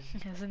an island?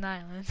 It's an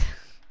island.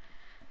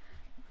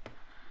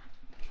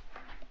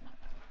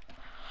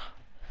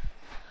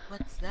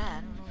 What's that?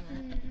 I don't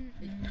know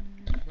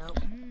that. Nope.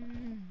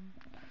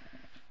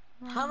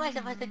 How am I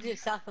supposed to do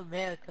South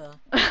America?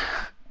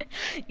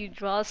 You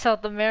draw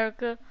South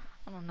America?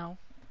 I don't know.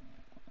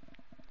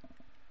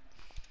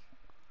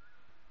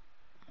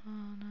 Oh,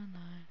 no, no.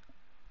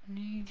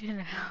 Need you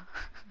now.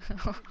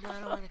 No, I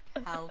don't want a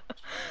couch.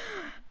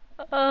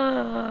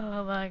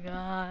 Oh my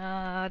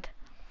god.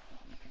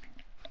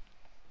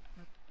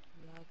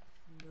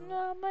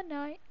 No, my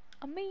night.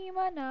 I mean,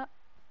 my night.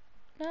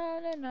 No,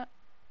 no, no.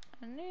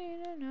 I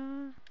need to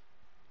know.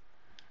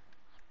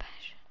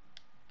 Passion.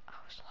 I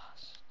was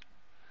lost.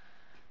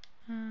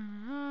 I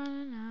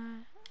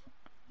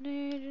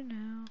need to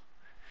know.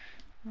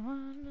 I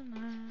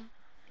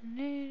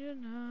need to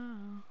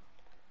know.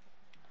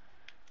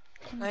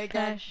 Alright,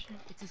 Dad. Passion.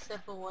 It's a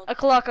simple one. A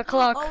clock, a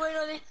clock. Oh, wait,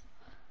 no, this.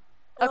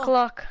 A Oh.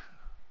 clock.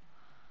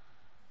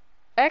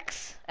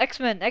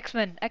 X-Men,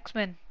 X-Men,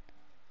 X-Men.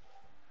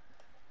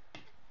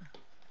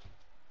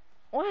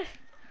 What?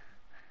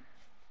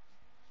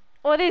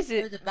 What is It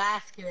it? was a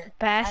basket.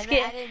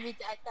 Basket? I didn't mean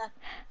to. I thought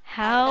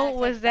How it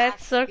was said that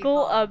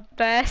circle a basketball.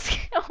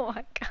 basket? Oh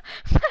my god.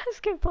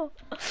 Basketball.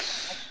 I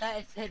thought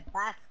it said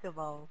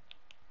basketball.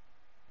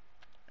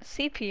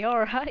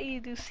 CPR? How do you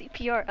do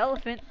CPR?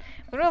 Elephant?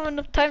 We don't have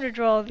enough time to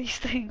draw all these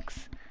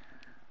things.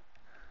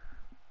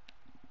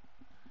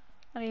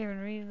 I didn't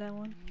even read that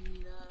one.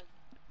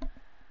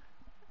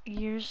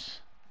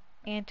 Ears.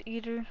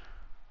 Anteater.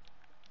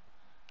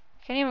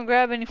 Can't even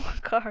grab any more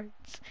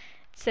cards. It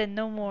said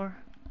no more.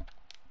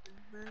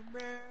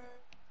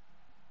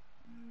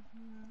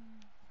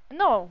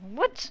 No,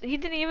 what? He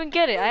didn't even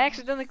get it. I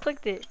accidentally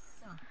clicked it.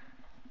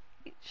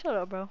 Shut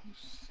up, bro. You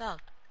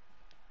suck.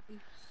 You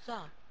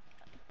suck.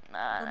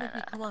 Nah, Don't make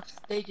me come off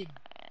stage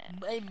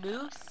and a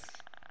moose.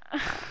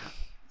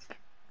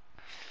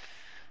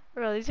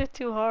 Bro, these are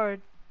too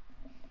hard.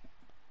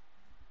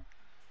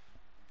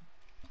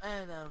 I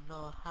don't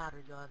know how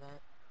to draw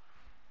that.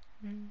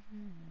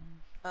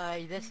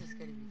 This is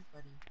gonna be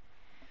funny.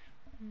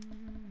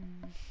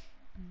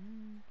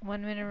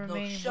 1 minute No,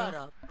 remaining, shut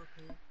bro. up.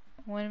 Okay.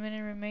 1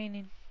 minute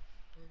remaining.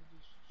 Let me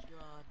just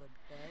draw the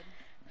bed.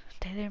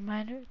 Daily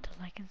reminder to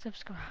like and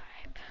subscribe.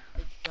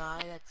 The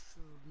guy that's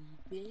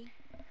sleeping.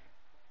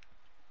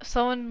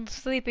 Someone's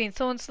sleeping.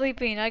 Someone's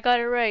sleeping. I got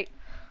it right.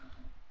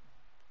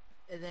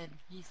 And then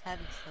he's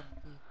having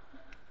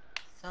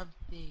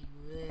something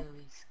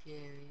really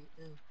scary.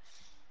 Ugh.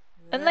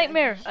 A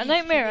nightmare. A He's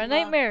nightmare. A shooting off-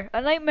 nightmare.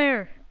 A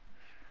nightmare.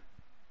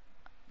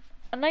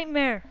 A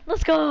nightmare.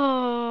 Let's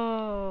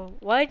go.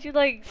 Why'd you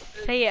like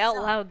say it out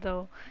loud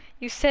though?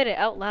 You said it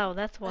out loud.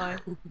 That's why.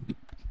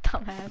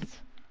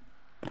 Dumbass.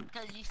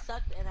 Because you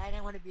sucked and I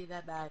didn't want to be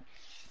that bad.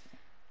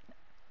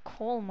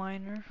 Coal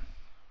miner.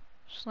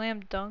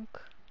 Slam dunk.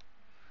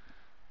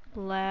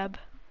 Lab.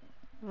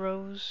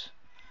 Rose.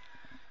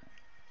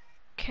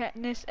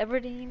 Katniss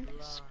Everdeen.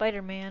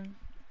 Spider-Man.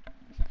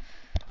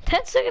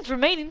 10 seconds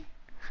remaining.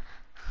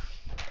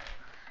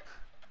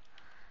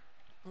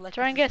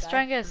 Try and guess,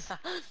 try and guess.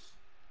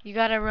 You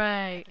got it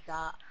right.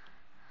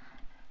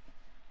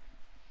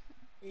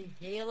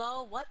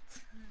 Halo? What?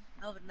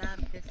 Oh, now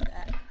I'm pissed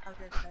at. I'm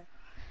pissed at.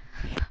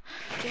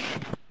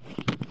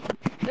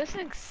 This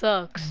thing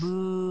sucks.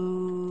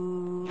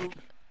 Boo.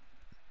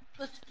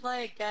 Let's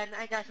play again.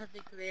 I got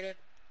something creative.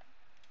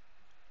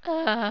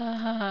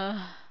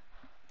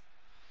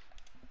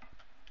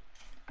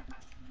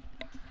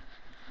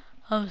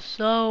 I'm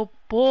so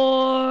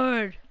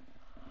bored.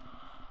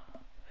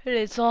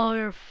 It's all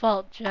your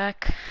fault,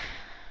 Jack.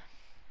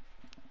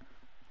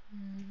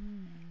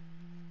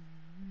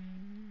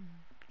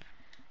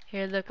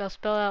 Here, look, I'll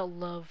spell out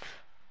love.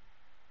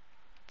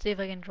 See if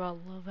I can draw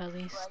love at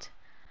least.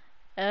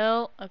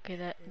 L. Okay,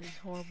 that is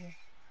horrible.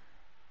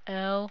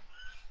 L.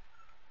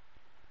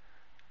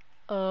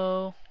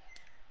 O.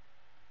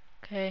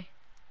 Okay.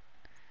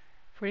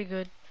 Pretty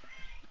good.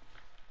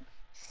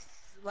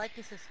 like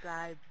and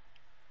subscribe.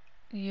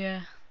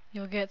 Yeah,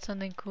 you'll get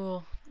something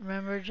cool.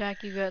 Remember,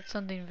 Jack, you got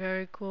something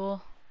very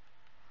cool.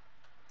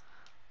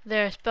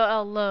 There, spell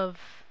out love.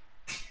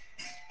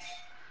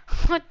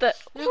 What the?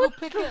 You What go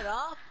pick the? it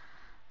up.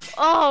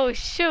 Oh,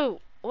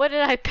 shoot. What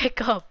did I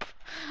pick up?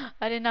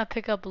 I did not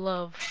pick up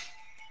love.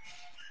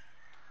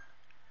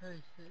 Oh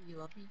shit, you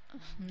love me?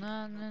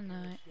 No, no, Okay,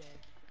 no. let's go.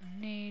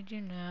 Need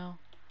you now.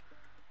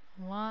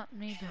 Want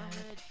me I'm bad.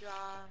 gonna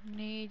draw.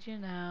 Need you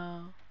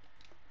now.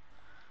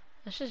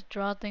 Let's just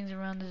draw things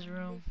around this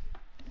room.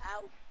 Making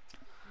out.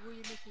 Who are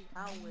you making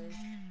out with?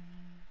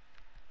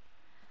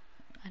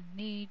 I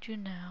need you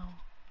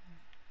now.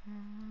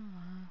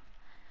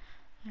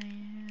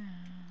 Yeah.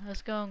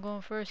 Let's go. I'm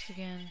going first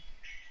again.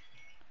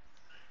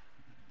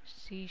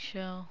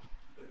 Seashell.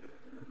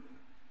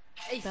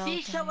 Hey,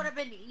 seashell would Balcony. have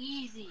been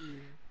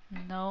easy.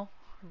 No.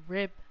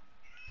 Rib.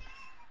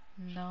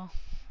 No.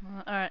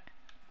 Alright.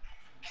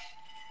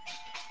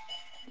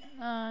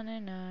 On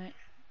and night.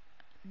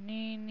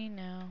 Nee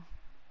now.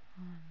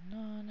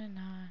 On and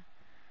night.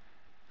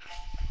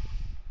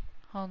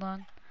 Hold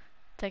on.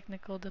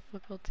 Technical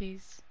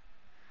difficulties.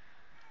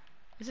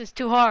 This is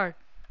too hard.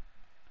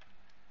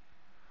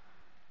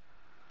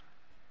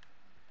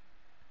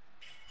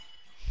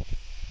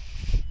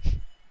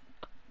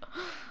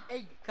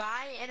 A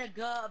guy and a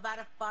girl about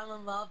to fall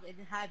in love and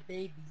have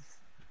babies.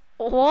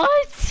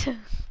 What?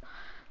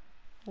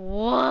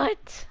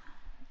 What?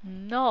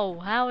 No,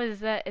 how is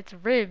that? It's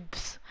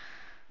ribs.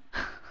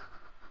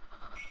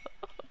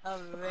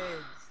 Of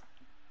ribs.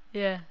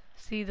 Yeah,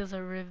 see, those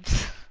are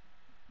ribs.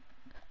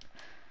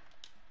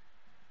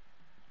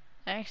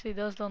 Actually,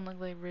 those don't look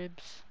like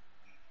ribs.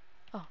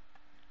 Oh,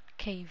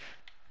 cave.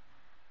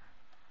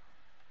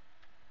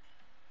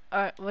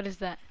 Alright, what is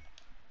that?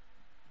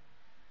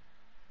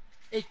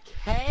 A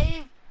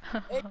cave?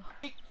 A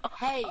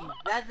cave.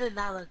 That does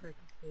not look like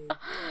a cave.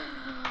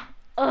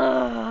 Uh,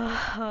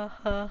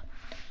 Okay.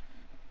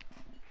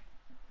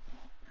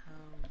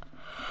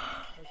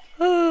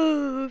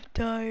 oh, I'm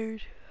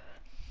tired.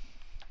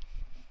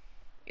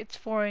 It's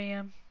 4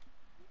 a.m.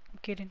 I'm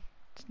kidding.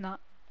 It's not.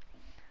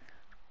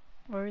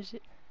 Where is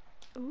it?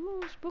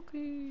 Ooh,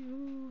 spooky.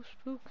 Ooh,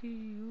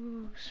 spooky.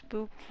 Ooh,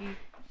 spooky.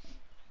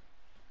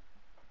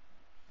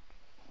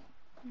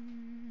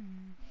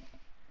 Mm,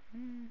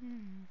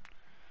 mm,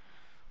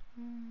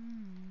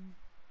 mm,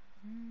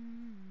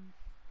 mm.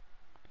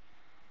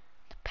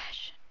 The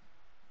passion.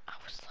 I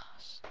was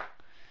lost.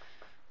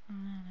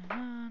 I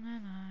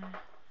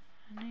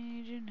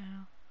need you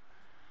now.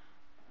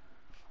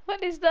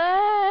 What is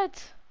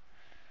that?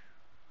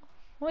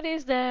 What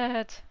is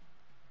that?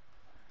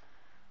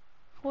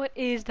 What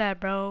is that,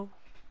 bro?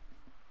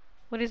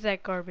 What is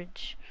that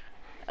garbage?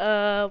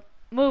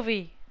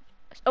 Movie.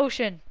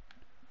 Ocean.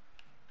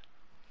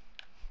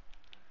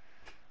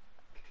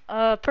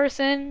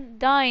 Person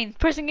dying.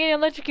 Person getting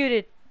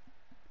electrocuted.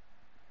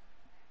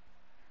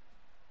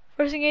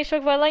 Person getting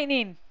struck by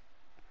lightning.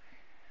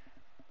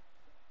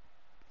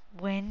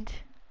 Wind.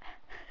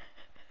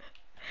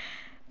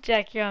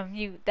 Jack, you're on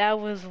mute. That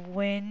was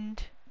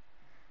wind.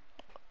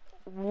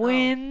 Oh,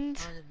 Wind.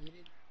 I was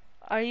muted.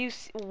 Are you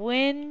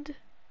wind?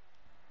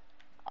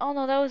 Oh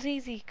no, that was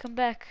easy. Come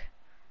back.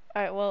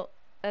 All right, well,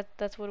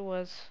 that's what it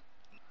was.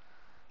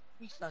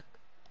 You suck.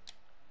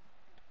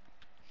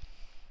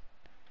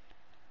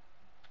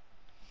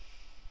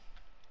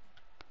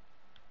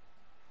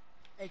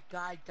 A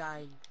guy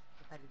dying.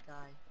 I had to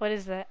die. What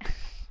is that?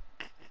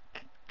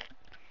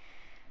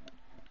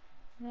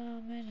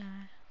 No,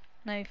 man,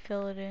 now you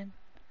fill it in.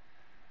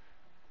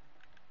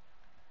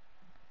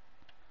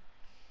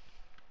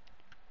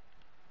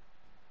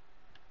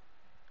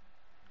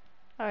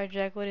 All right,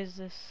 Jack, what is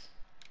this?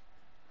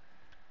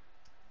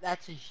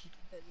 That's a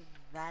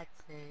that's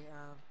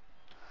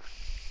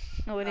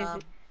What is um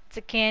it? It's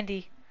a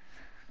candy.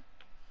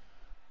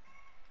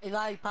 a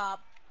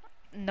lollipop.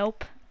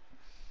 Nope.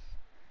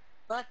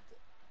 But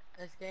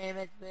this game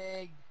is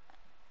big.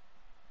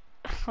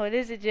 What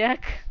is it,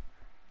 Jack?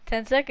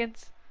 10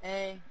 seconds.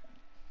 A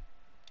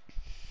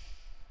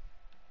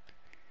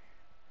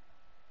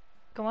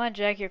Come on,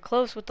 Jack, you're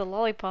close with the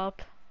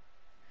lollipop.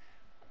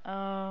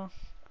 Oh.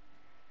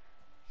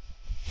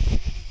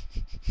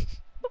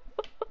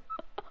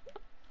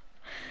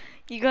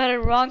 You got it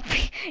wrong.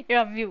 You're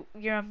on mute.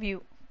 You're on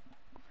mute.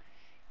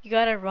 You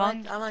got it what?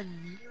 wrong. I'm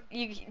on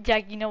mute.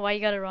 Jack, you know why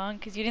you got it wrong?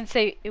 Because you didn't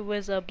say it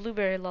was a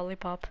blueberry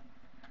lollipop.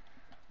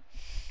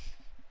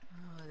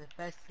 Oh, the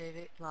best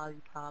favorite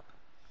lollipop.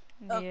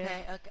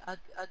 Yeah. Okay,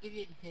 I'll give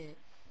you a hint.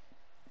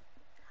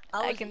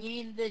 I I was can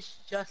eating this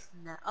just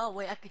now. Oh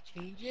wait, I could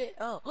change it.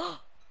 Oh,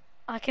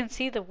 I can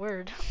see the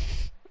word.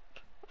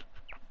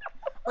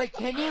 wait,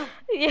 can you?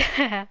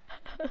 Yeah.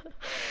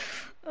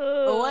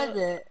 What was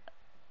it?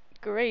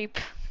 Grape.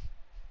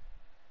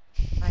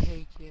 I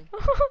hate you.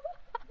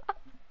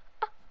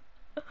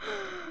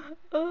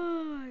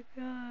 Oh my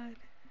god.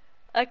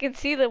 I can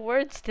see the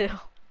word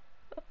still.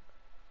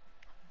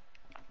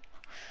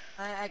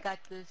 I got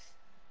this.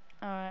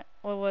 Alright,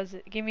 what was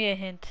it? Give me a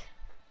hint.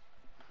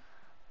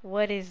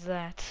 What is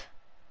that?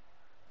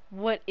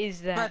 What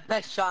is My that?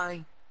 best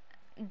shine.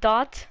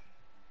 Dot?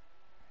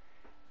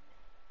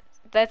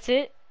 That's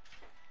it?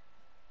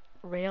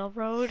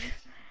 Railroad?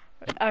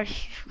 Are you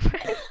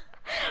a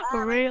Ah,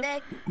 my rail?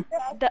 neck.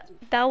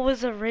 That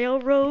was a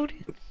railroad?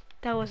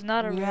 That was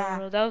not a Yeah.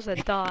 railroad. That was a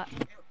dot.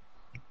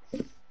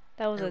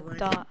 That was It a was.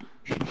 dot.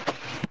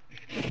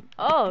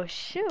 Oh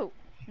shoot!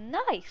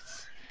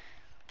 Nice.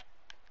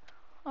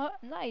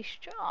 Nice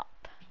job.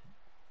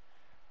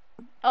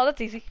 Oh,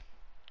 that's easy.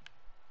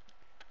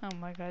 Oh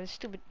my god, it's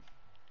stupid.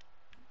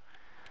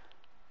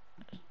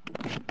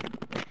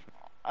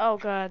 Oh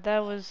god, that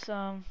was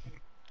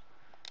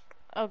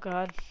Oh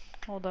god,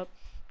 hold up.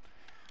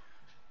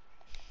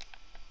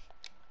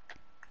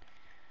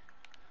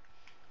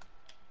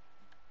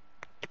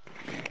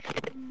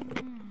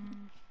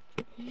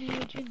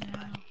 Need you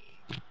now.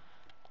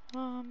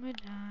 Want me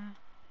now.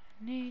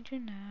 Need you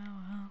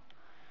now.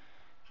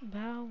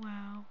 Bow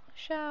wow.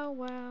 Show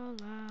wow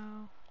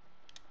low.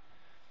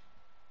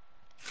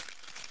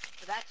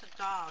 That's a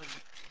dog.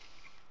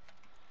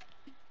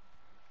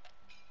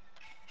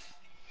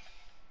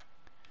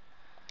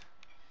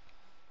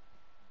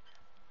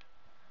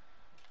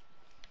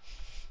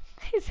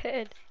 His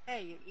head.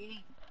 Hey, you're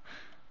eating.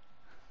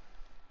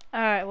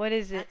 Alright, what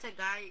is it? That's a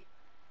guy.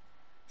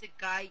 It's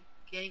a guy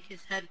getting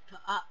his head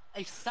up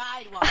a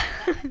sidewalk.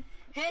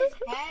 His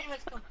head was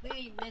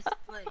completely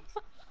misplaced.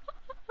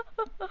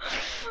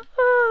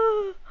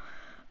 No.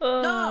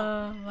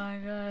 Oh my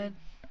god.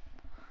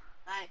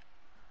 I.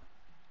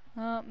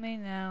 Want me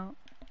now.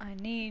 I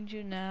need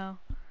you now.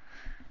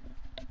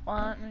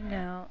 Want me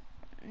now.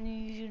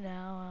 Need you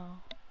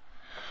now.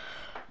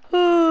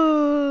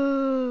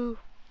 Ooh.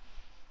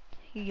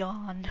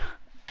 Yawn.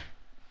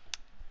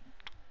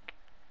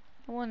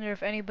 I wonder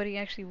if anybody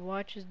actually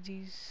watches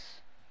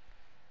these.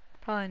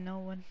 Probably no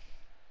one.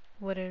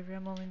 Whatever,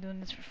 I'm only doing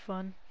this for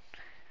fun.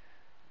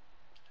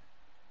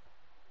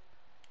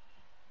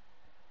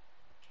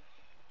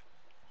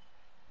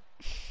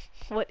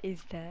 What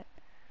is that?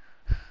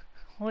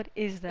 What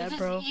is This that, is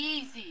bro?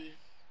 easy.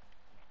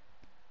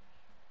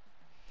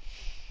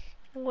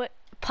 What?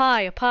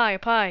 Pie, a pie, a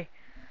pie.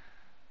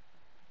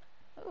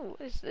 Ooh,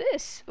 what is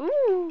this?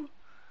 Ooh.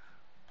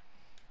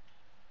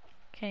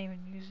 Can't even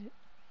use it.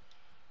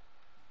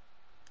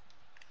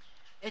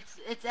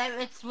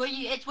 It's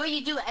where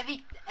you do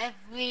every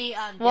day.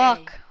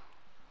 Walk.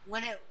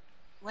 When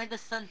the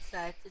sun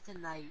sets, it's a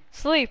night.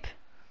 Sleep.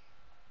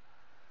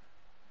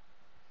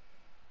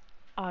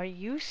 Are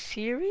you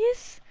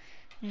serious?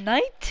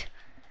 Night?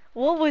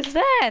 What was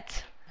that?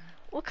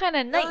 What kind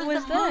of It night was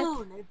was the that?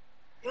 moon.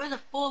 It was a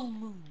full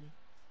moon.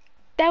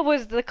 That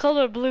was the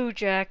color blue,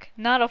 Jack,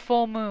 not a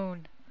full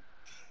moon.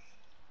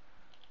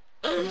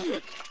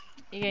 You're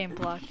getting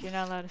blocked. You're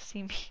not allowed to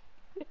see me.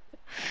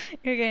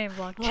 You're getting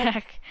blocked, What?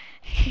 Jack.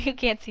 You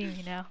can't see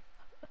me now.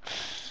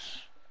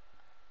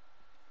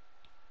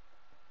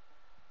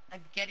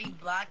 I'm getting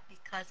blocked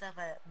because of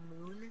a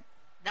moon.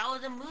 That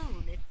was a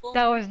moon. It full.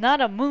 That was not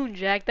a moon,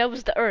 Jack. That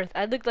was the Earth.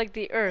 I looked like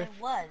the Earth.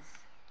 It was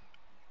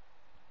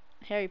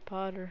Harry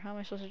Potter. How am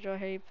I supposed to draw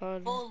Harry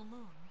Potter? full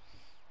moon.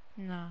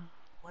 No.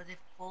 Was it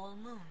full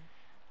moon?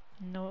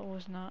 No, it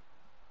was not.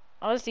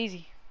 Oh, it's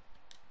easy.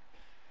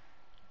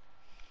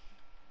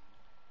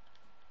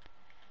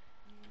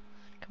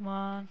 Come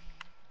on.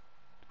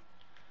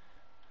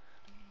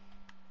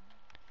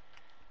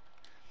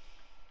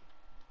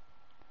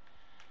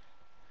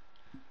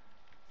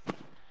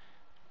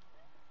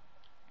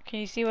 Can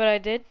you see what I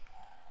did?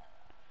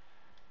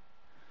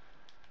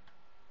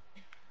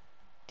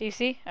 Do you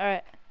see?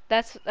 Alright.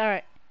 That's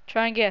alright.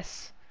 Try and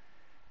guess.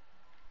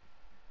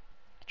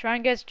 Try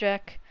and guess,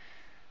 Jack.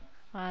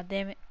 Ah,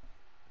 damn it.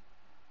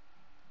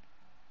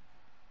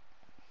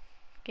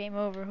 Game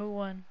over. Who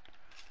won?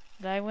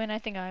 Did I win? I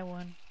think I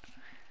won.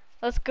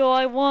 Let's go,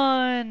 I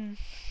won!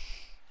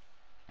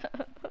 Hey,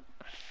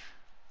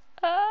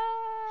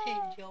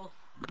 Ah. Joe.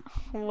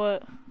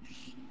 What?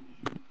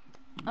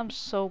 I'm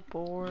so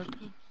bored.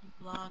 Did you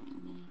block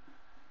me?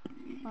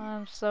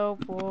 I'm so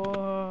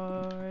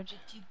bored. Did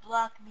you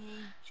block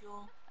me,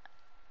 Joe?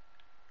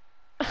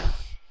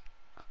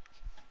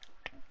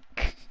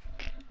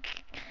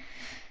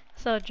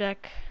 So,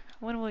 Jack,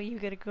 when will you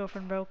get a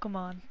girlfriend, bro? Come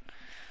on.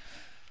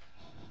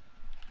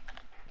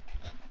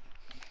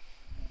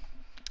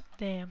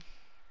 Damn.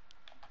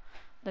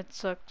 That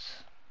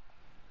sucks.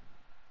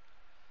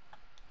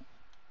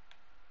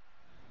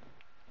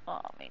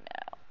 Want me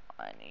now.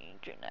 I need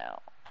you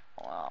now.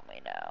 Want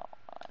me now.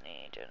 I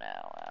need you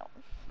now.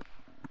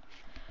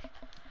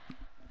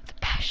 The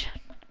passion.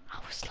 I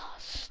was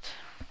lost.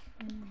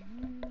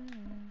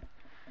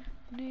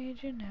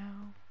 Need you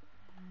now.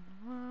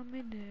 Want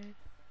me dead.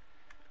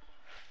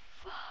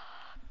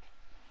 Fuck.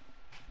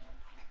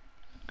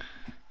 The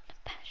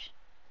passion.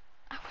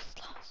 I was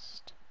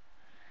lost.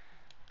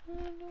 You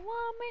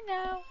want me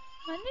now.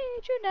 I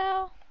need you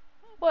now.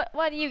 What?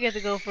 Why do you get to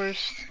go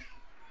first?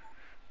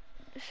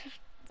 This is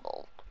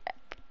bull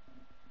crap.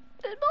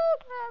 This is bull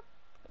crap.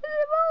 This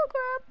is bull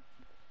crap.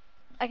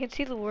 I can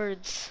see the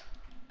words.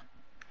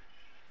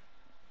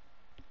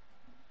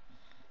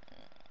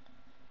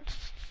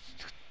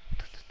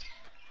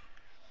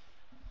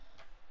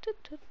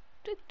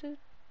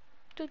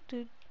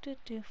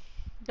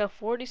 Got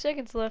 40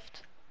 seconds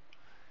left.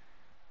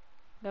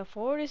 Got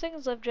 40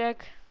 seconds left,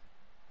 Jack.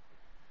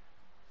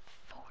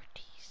 40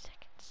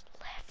 seconds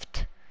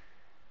left.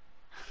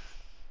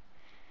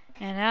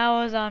 And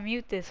I was on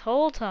mute this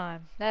whole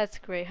time. That's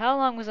great. How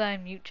long was I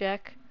on mute,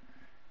 Jack?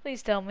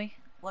 Please tell me.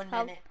 1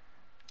 How, minute.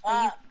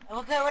 are you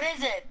Okay, what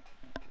is it?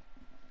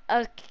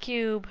 a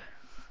cube?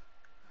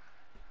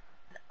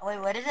 Wait,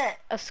 what is it?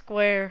 A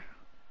square.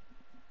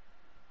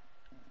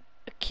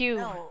 A cube.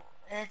 No,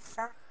 it's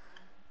some...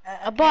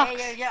 A okay,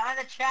 box. you're on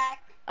the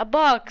track. A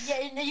box.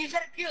 Yeah, you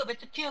said a cube.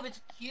 It's a cube. It's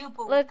a cube.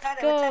 But Let's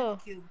what go. type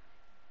of cube?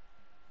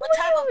 What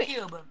type of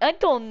cube? I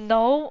don't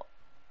know.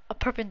 A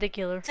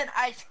perpendicular. It's an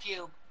ice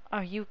cube.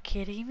 Are you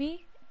kidding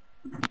me?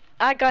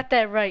 I got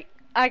that right.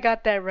 I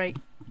got that right.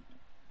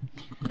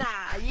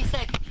 Nah, you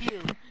said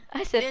cube.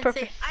 I said You didn't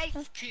say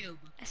ice cube.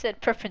 I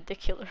said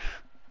perpendicular.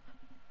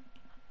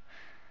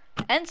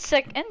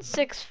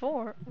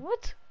 N6-4.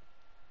 What?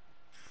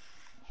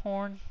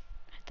 Horn.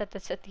 I thought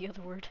that said the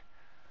other word.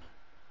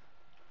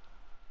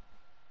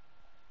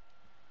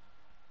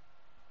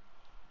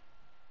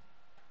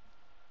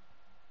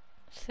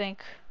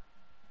 Think.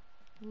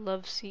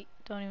 Love seat.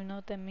 Don't even know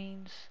what that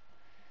means.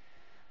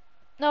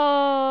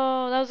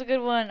 No, that was a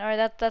good one. All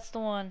right, that's the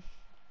one.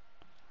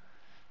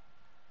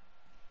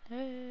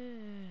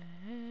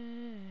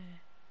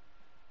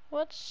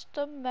 What's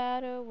the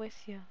matter with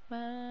you?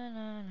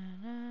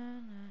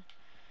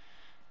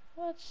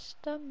 What's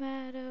the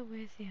matter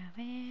with you,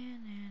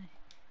 man?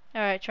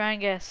 All right, try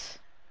and guess.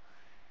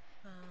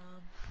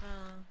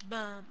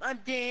 I'm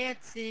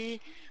dancing.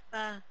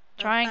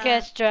 Try and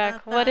guess,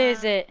 Jack. What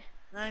is it?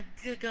 I'm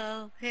to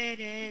go hit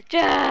it.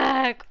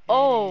 Jack!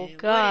 Oh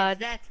God! What is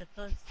that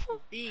supposed to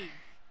be?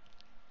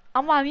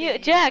 I'm on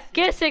mute. Jack,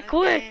 guess it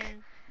quick.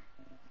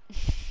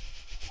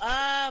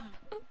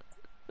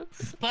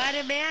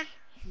 Spider-Man?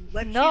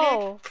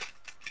 No.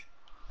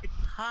 It's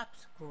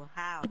popsicle.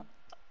 How?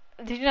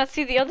 Did you not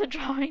see the other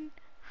drawing?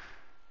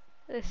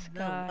 This No,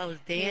 guy. I was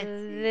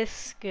dancing.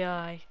 This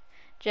guy.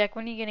 Jack,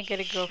 when are you gonna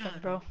get a girlfriend,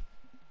 Shut bro? up.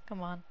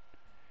 Come on.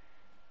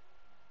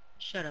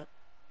 Shut up.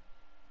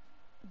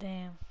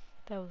 Damn,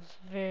 that was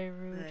very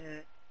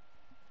rude.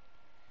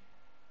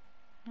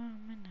 No,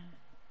 man,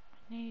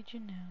 I need you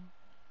now.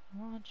 I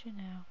want you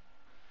now.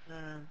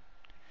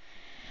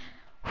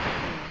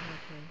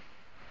 Okay.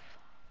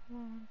 I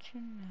want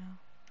you now.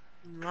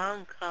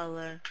 Wrong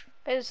color.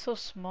 It is so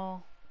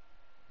small.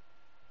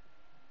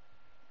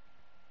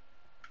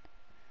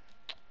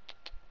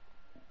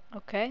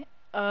 Okay.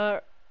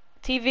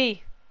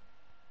 TV.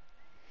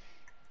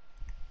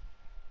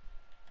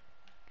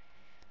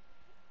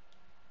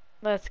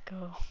 Let's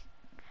go.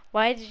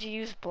 Why did you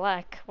use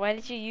black? Why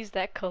did you use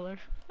that color?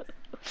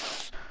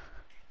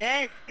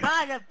 It's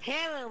because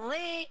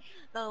apparently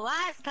the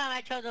last time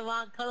I chose the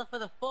wrong color for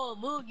the full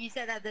moon, you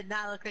said that did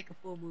not look like a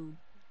full moon.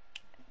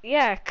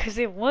 Yeah, 'cause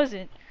it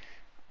wasn't.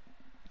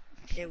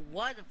 It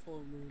was a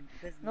full moon.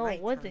 No,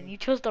 it wasn't. You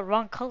chose the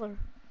wrong color.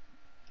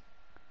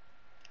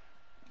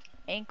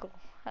 Ankle.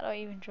 How do I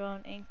even draw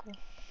an ankle?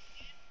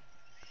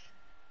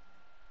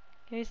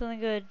 Give me something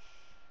good.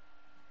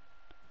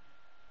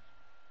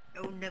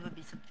 It will never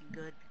be something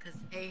good because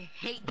it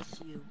hates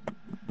you.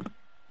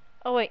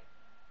 Oh wait.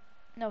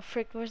 No,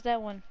 frick, where's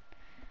that one?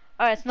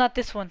 Alright, it's not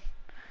this one.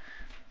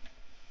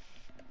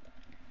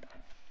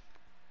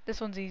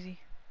 This one's easy.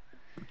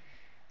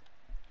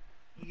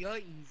 You're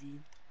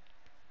easy.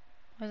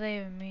 What does that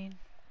even mean?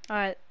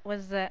 Alright,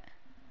 what's that?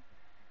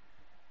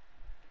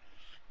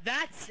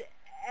 That's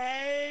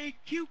a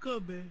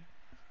cucumber.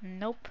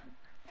 Nope.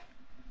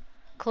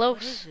 What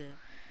Close. is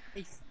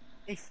it?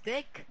 A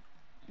stick?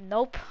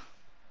 Nope.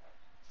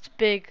 It's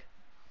big.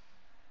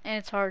 And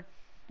it's hard.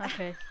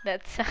 Okay,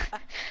 that's...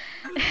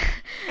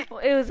 Well,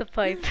 it was a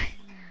pipe.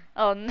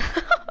 Oh no.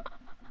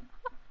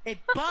 A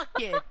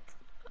bucket.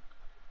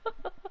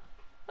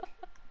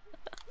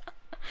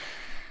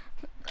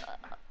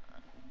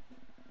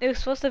 It was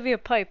supposed to be a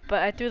pipe,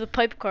 but I threw the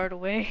pipe card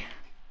away.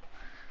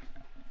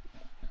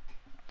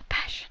 The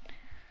passion.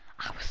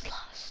 I was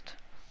lost.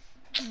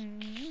 I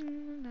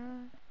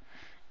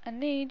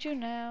need you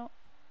now.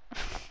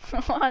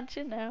 I want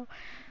you now.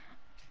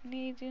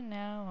 Need you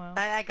now.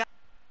 I got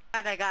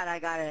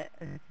it.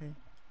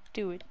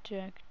 Do it,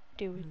 Jack.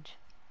 Do it.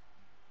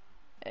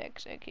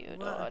 Execute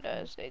What?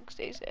 order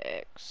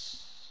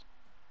 66.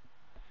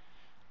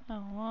 I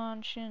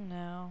want you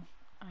now.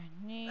 I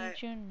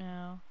need you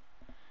now.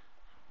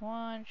 I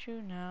want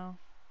you now.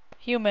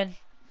 Human.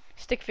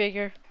 Stick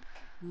figure.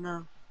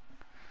 No.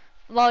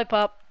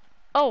 Lollipop.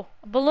 Oh,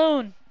 a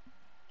balloon.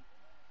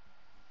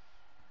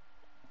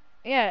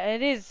 Yeah,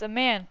 it is a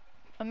man.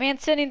 A man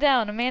sitting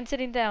down. A man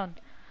sitting down.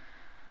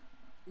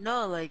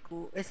 No, like,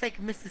 it's like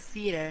Mr.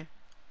 Cedar.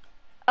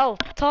 Oh,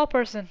 tall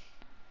person.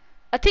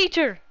 A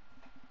teacher.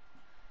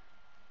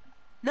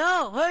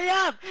 No, hurry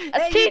up! A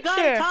Hey, you got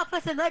teacher. a tall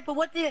person right, but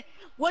what did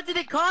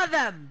it call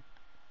them?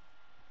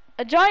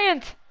 A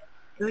giant.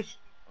 It was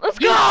Let's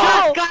You go!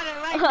 just got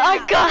it right now. I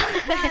got Nah,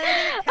 it.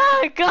 that I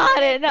doesn't count.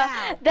 got it. No,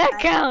 Count. that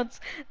counts.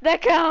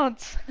 That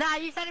counts. Nah,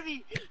 you said it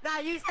be. Nah,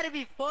 you said it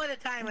before the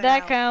timer.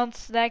 That Now.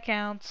 counts. That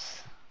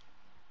counts.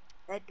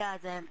 It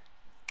doesn't.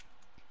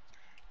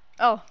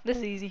 Oh, this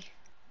is easy.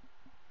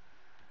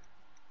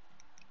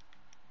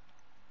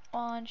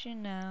 Want you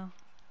now.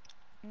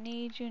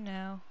 Need you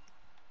now.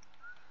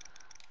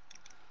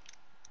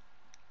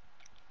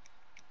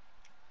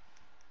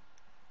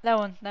 That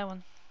one. That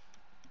one.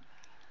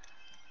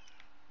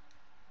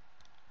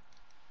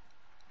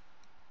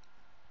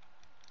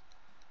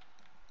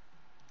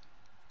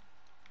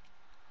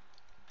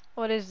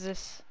 What is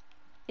this?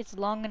 It's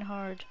long and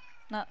hard.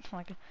 Not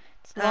like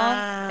it's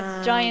long.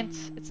 It's giant.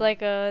 It's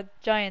like a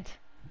giant.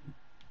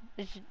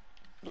 It's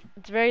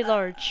very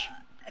large.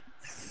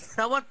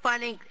 Someone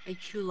finding a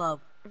true love.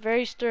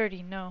 Very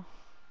sturdy. No.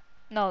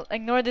 No.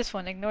 Ignore this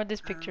one. Ignore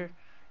this picture.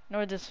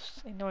 Ignore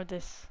this. Ignore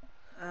this.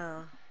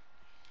 Oh.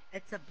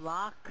 It's a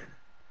block.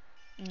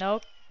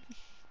 Nope.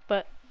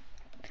 But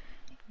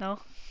no.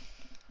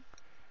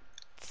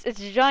 It's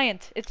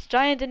giant. It's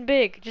giant and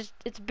big. Just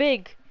it's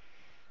big.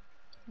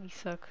 You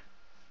suck.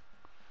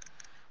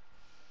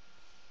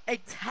 A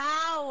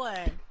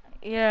tower.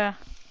 Yeah.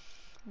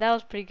 That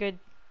was pretty good.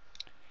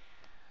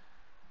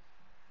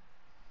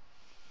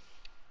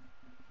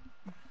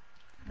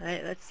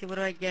 Alright, let's see. What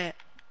do I get?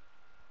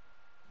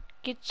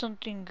 Get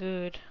something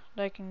good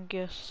that I can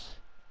guess.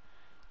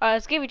 Alright,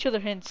 let's give each other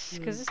hints,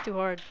 because it's too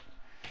hard.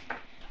 I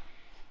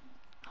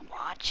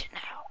want you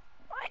now.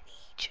 I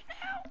need you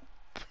now.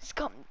 Please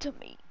come to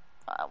me.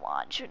 I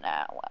want you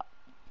now.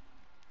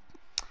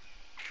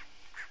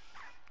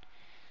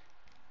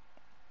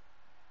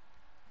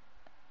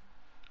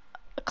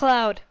 A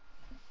cloud.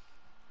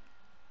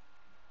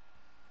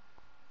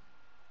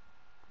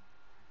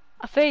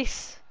 A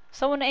face.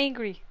 Someone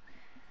angry.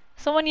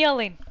 Someone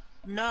yelling.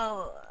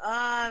 No,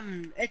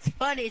 it's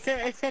funny.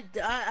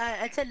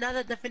 It's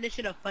another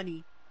definition of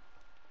funny.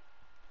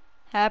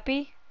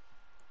 Happy.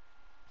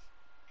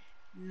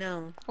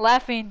 No.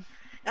 Laughing.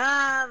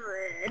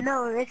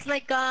 No, it's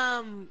like,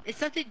 it's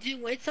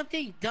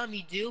something dumb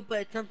you do,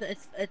 but it's something,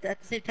 at the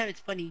same time, it's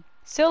funny.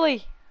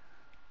 Silly.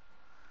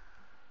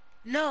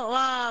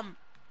 No,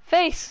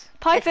 Face.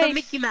 Pie it's face. from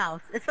Mickey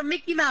Mouse. It's from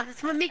Mickey Mouse. It's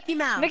from Mickey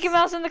Mouse. Mickey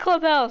Mouse in the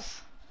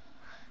clubhouse.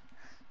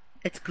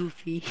 It's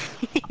Goofy.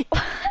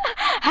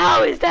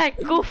 How is that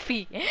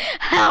goofy?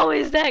 How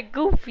is that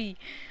goofy?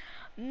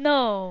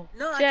 No.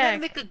 No,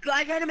 Jack.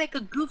 I try to make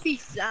a Goofy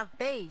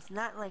face,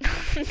 not like.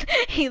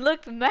 He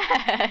looked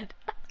mad.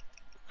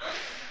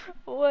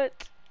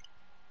 What?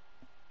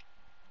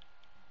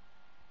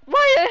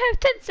 Why? I have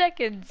 10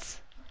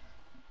 seconds.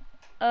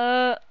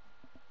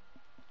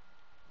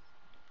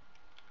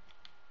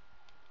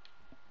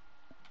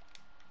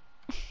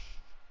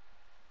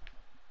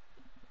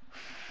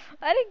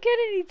 I didn't get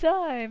any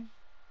time.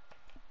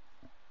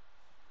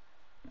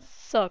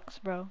 Sucks,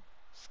 bro.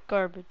 It's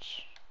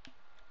garbage.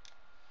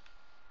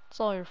 It's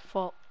all your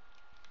fault.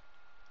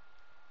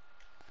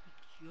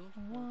 I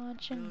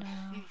want you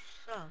now.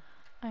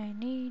 I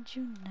need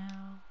you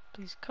now.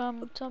 Please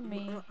come to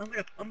me.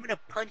 I'm gonna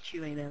punch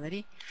you right now.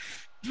 Ready?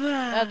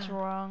 That's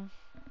wrong.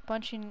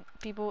 Punching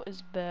people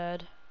is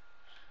bad.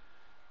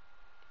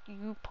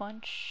 You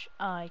punch,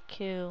 I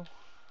kill.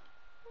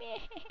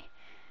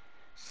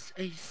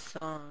 A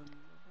song.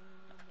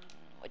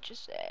 What you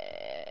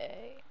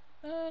say?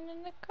 And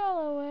in the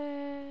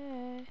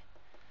colorway.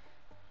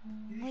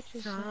 What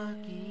you say?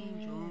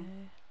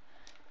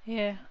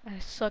 Yeah, I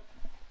suck.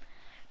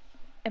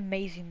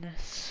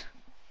 Amazingness.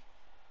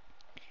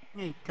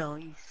 You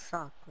don't. You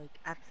suck. Like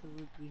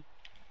absolutely.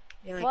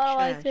 You're like What do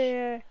I trash.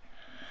 say?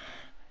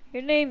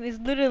 Your name is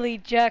literally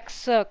Jack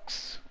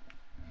Sucks.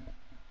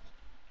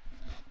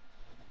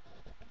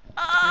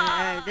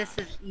 This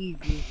is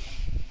easy.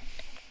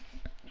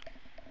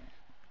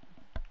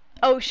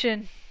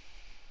 Ocean.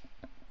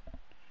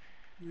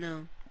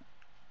 No.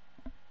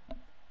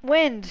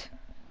 Wind.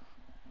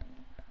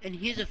 And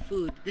here's a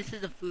food. This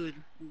is a food.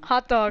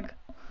 Hot dog.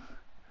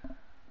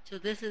 So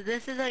this is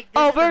like. This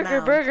Oh, is a burger,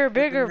 mouse. burger,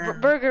 This is a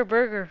burger,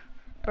 mouse.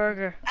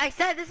 burger. I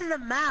said this is a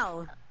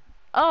mouse.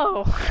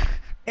 Oh.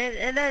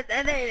 And then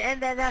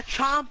they're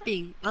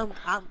chomping. What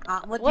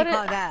do What you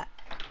call that?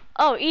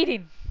 Oh,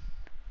 eating.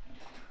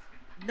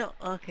 No.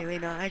 Okay,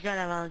 wait, no, I got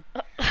that wrong.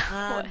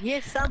 What?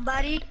 Here's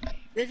somebody.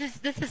 This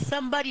is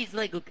somebody's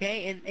leg,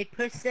 okay? And a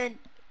person,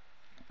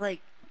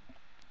 like,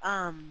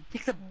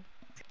 takes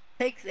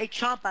a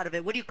chomp out of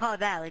it. What do you call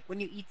that? Like when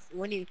you eat,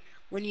 when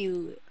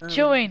you.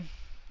 Chewing.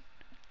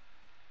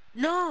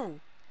 No.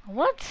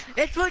 What?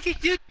 It's what you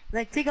do.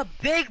 Like take a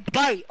big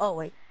bite. Oh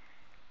wait.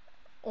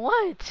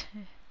 What?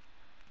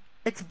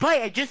 It's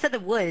bite. I just said the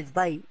word. It's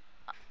bite.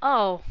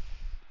 Oh.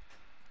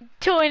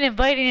 Chewing and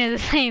biting are the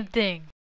same thing.